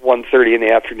 1:30 in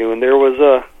the afternoon, there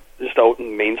was just out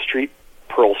in Main Street.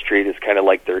 Pearl Street is kind of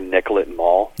like their Nicollet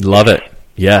Mall. Love it.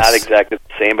 Yes. Not exactly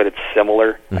the same, but it's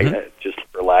similar. Mm-hmm. Just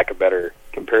for lack of better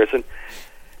comparison.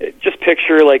 Just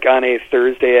picture like on a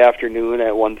Thursday afternoon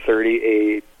at 1:30,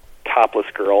 a topless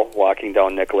girl walking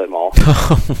down Nicollet Mall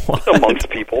amongst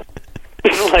people.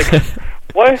 It's like,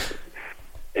 what?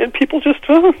 And people just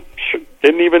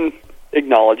didn't even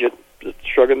acknowledge it, just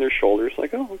shrugging their shoulders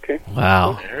like, oh, okay.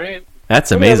 Wow. All right.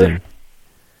 That's amazing.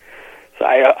 So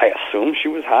I assume she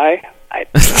was high. I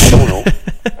don't know.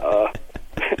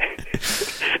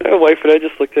 My wife and I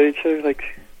just looked at each other like,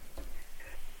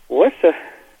 what the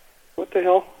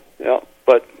hell? Yeah,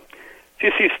 but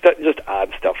you see just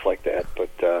odd stuff like that. But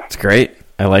it's great.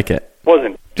 I like it.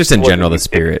 Wasn't just in general the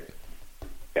spirit.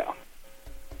 Yeah.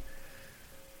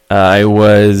 I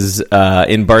was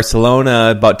in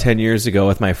Barcelona about 10 years ago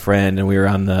with my friend, and we were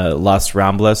on the Las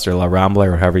Ramblas, or La Rambla,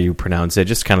 or however you pronounce it,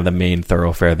 just kind of the main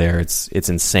thoroughfare there. It's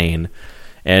insane.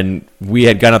 And we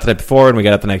had gone out the night before, and we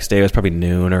got up the next day. It was probably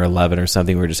noon or 11 or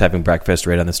something. We were just having breakfast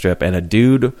right on the strip, and a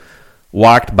dude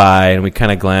walked by, and we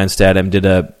kind of glanced at him, did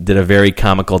a very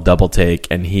comical double take,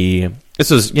 and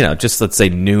this was, just let's say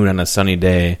noon on a sunny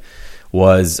day,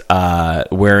 was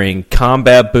wearing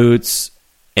combat boots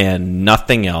and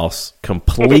nothing else,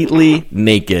 completely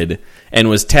naked, and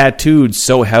was tattooed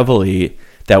so heavily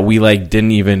that we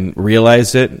didn't even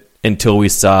realize it until we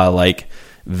saw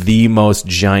the most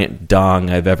giant dong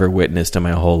I've ever witnessed in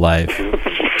my whole life.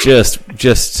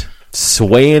 just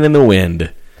swaying in the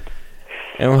wind.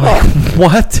 And we're like,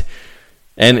 what?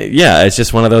 And yeah, it's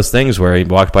just one of those things where you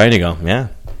walk by and you go, yeah,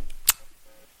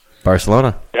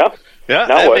 Barcelona. Yeah. Yeah,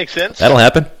 that makes sense. That'll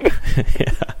happen.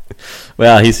 Yeah.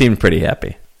 Well, he seemed pretty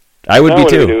happy. I would be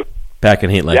too, packing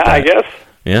heat like that. Yeah, I guess.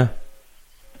 Yeah.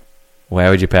 Why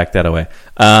would you pack that away?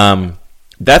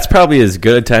 That's probably as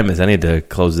good a time as any to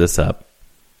close this up.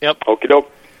 Yep. Okie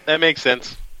doke. That makes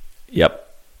sense. Yep.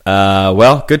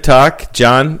 Well, good talk,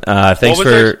 John. Thanks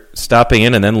for stopping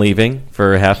in and then leaving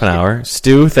for half an hour.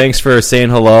 Stu, thanks for saying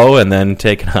hello and then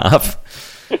taking off.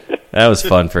 That was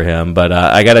fun for him. But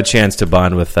I got a chance to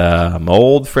bond with my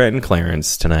old friend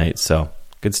Clarence tonight, so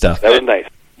good stuff. That was nice.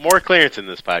 More Clarence in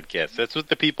this podcast. That's what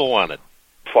the people wanted.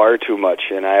 Far too much,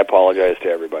 and I apologize to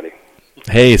everybody.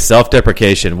 Hey,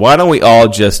 self-deprecation. Why don't we all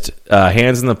just,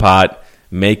 hands in the pot,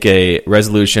 make a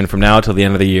resolution from now till the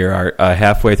end of the year, our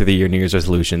halfway through the year New Year's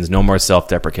resolutions, no more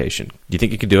self-deprecation. Do you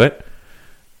think you could do it?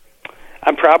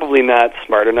 I'm probably not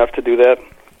smart enough to do that.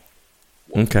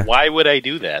 Okay. Why would I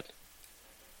do that?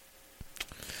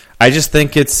 I just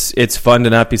think it's fun to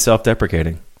not be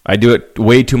self-deprecating. I do it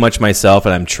way too much myself,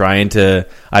 and I'm trying to.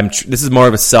 This is more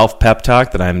of a self-pep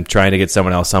talk that I'm trying to get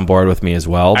someone else on board with me as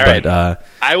well. All but right.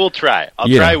 I will try. I'll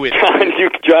try with you.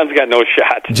 John's got no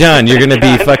shot. John, you're going to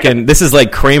be fucking. This is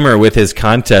like Kramer with his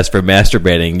contest for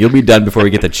masturbating. You'll be done before we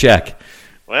get the check.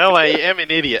 Well, I am an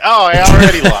idiot. Oh, I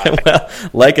already lost. Well,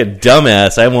 like a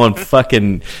dumbass, I won't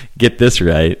fucking get this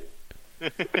right.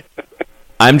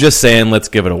 I'm just saying, let's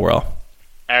give it a whirl.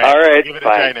 All right. Give it a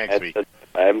try next week.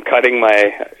 I'm cutting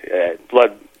my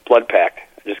blood pack.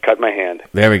 I just cut my hand.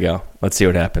 There we go. Let's see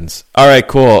what happens. All right,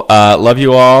 cool. Love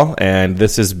you all. And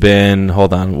this has been,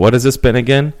 hold on, what has this been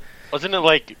again? Wasn't it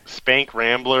like Spank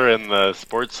Rambler and the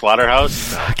Sports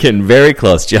Slaughterhouse? No. Getting very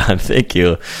close, John. Thank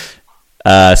you.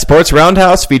 Sports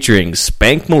Roundhouse featuring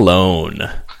Spank Malone.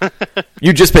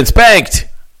 You've just been spanked.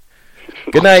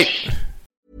 Good night.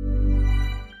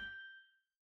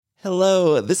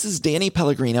 Hello, this is Danny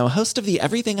Pellegrino, host of the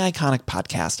Everything Iconic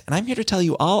podcast, and I'm here to tell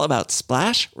you all about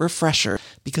Splash Refresher,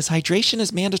 because hydration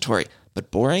is mandatory, but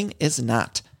boring is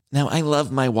not. Now, I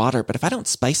love my water, but if I don't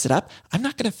spice it up, I'm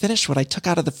not going to finish what I took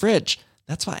out of the fridge.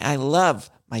 That's why I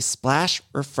love my Splash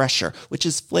Refresher, which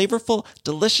is flavorful,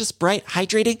 delicious, bright,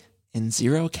 hydrating, and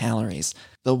 0 calories.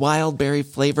 The wild berry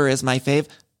flavor is my fave.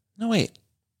 No, wait,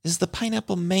 is the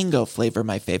pineapple mango flavor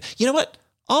my fave? You know what?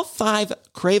 All 5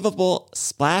 craveable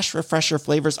Splash Refresher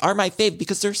flavors are my fave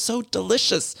because they're so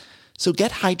delicious. So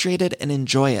get hydrated and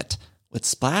enjoy it with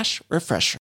Splash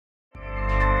Refresher.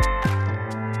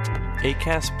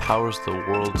 Acast powers the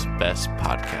world's best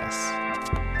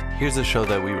podcasts. Here's a show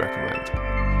that we recommend.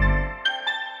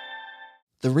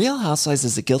 The Real Housewives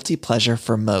is a guilty pleasure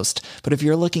for most, but if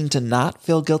you're looking to not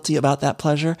feel guilty about that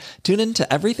pleasure, tune in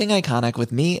to Everything Iconic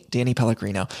with me, Danny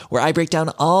Pellegrino, where I break down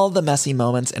all the messy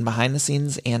moments and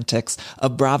behind-the-scenes antics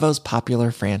of Bravo's popular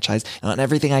franchise. And on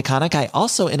Everything Iconic, I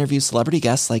also interview celebrity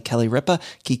guests like Kelly Ripa,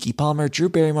 Keke Palmer, Drew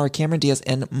Barrymore, Cameron Diaz,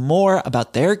 and more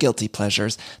about their guilty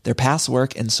pleasures, their past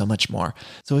work, and so much more.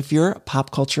 So if you're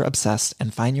pop culture obsessed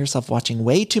and find yourself watching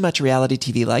way too much reality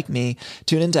TV like me,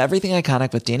 tune in to Everything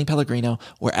Iconic with Danny Pellegrino,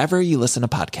 wherever you listen to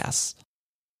podcasts.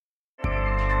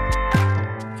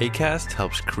 Acast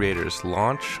helps creators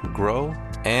launch, grow,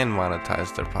 and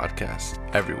monetize their podcasts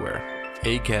everywhere.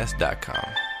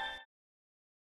 Acast.com.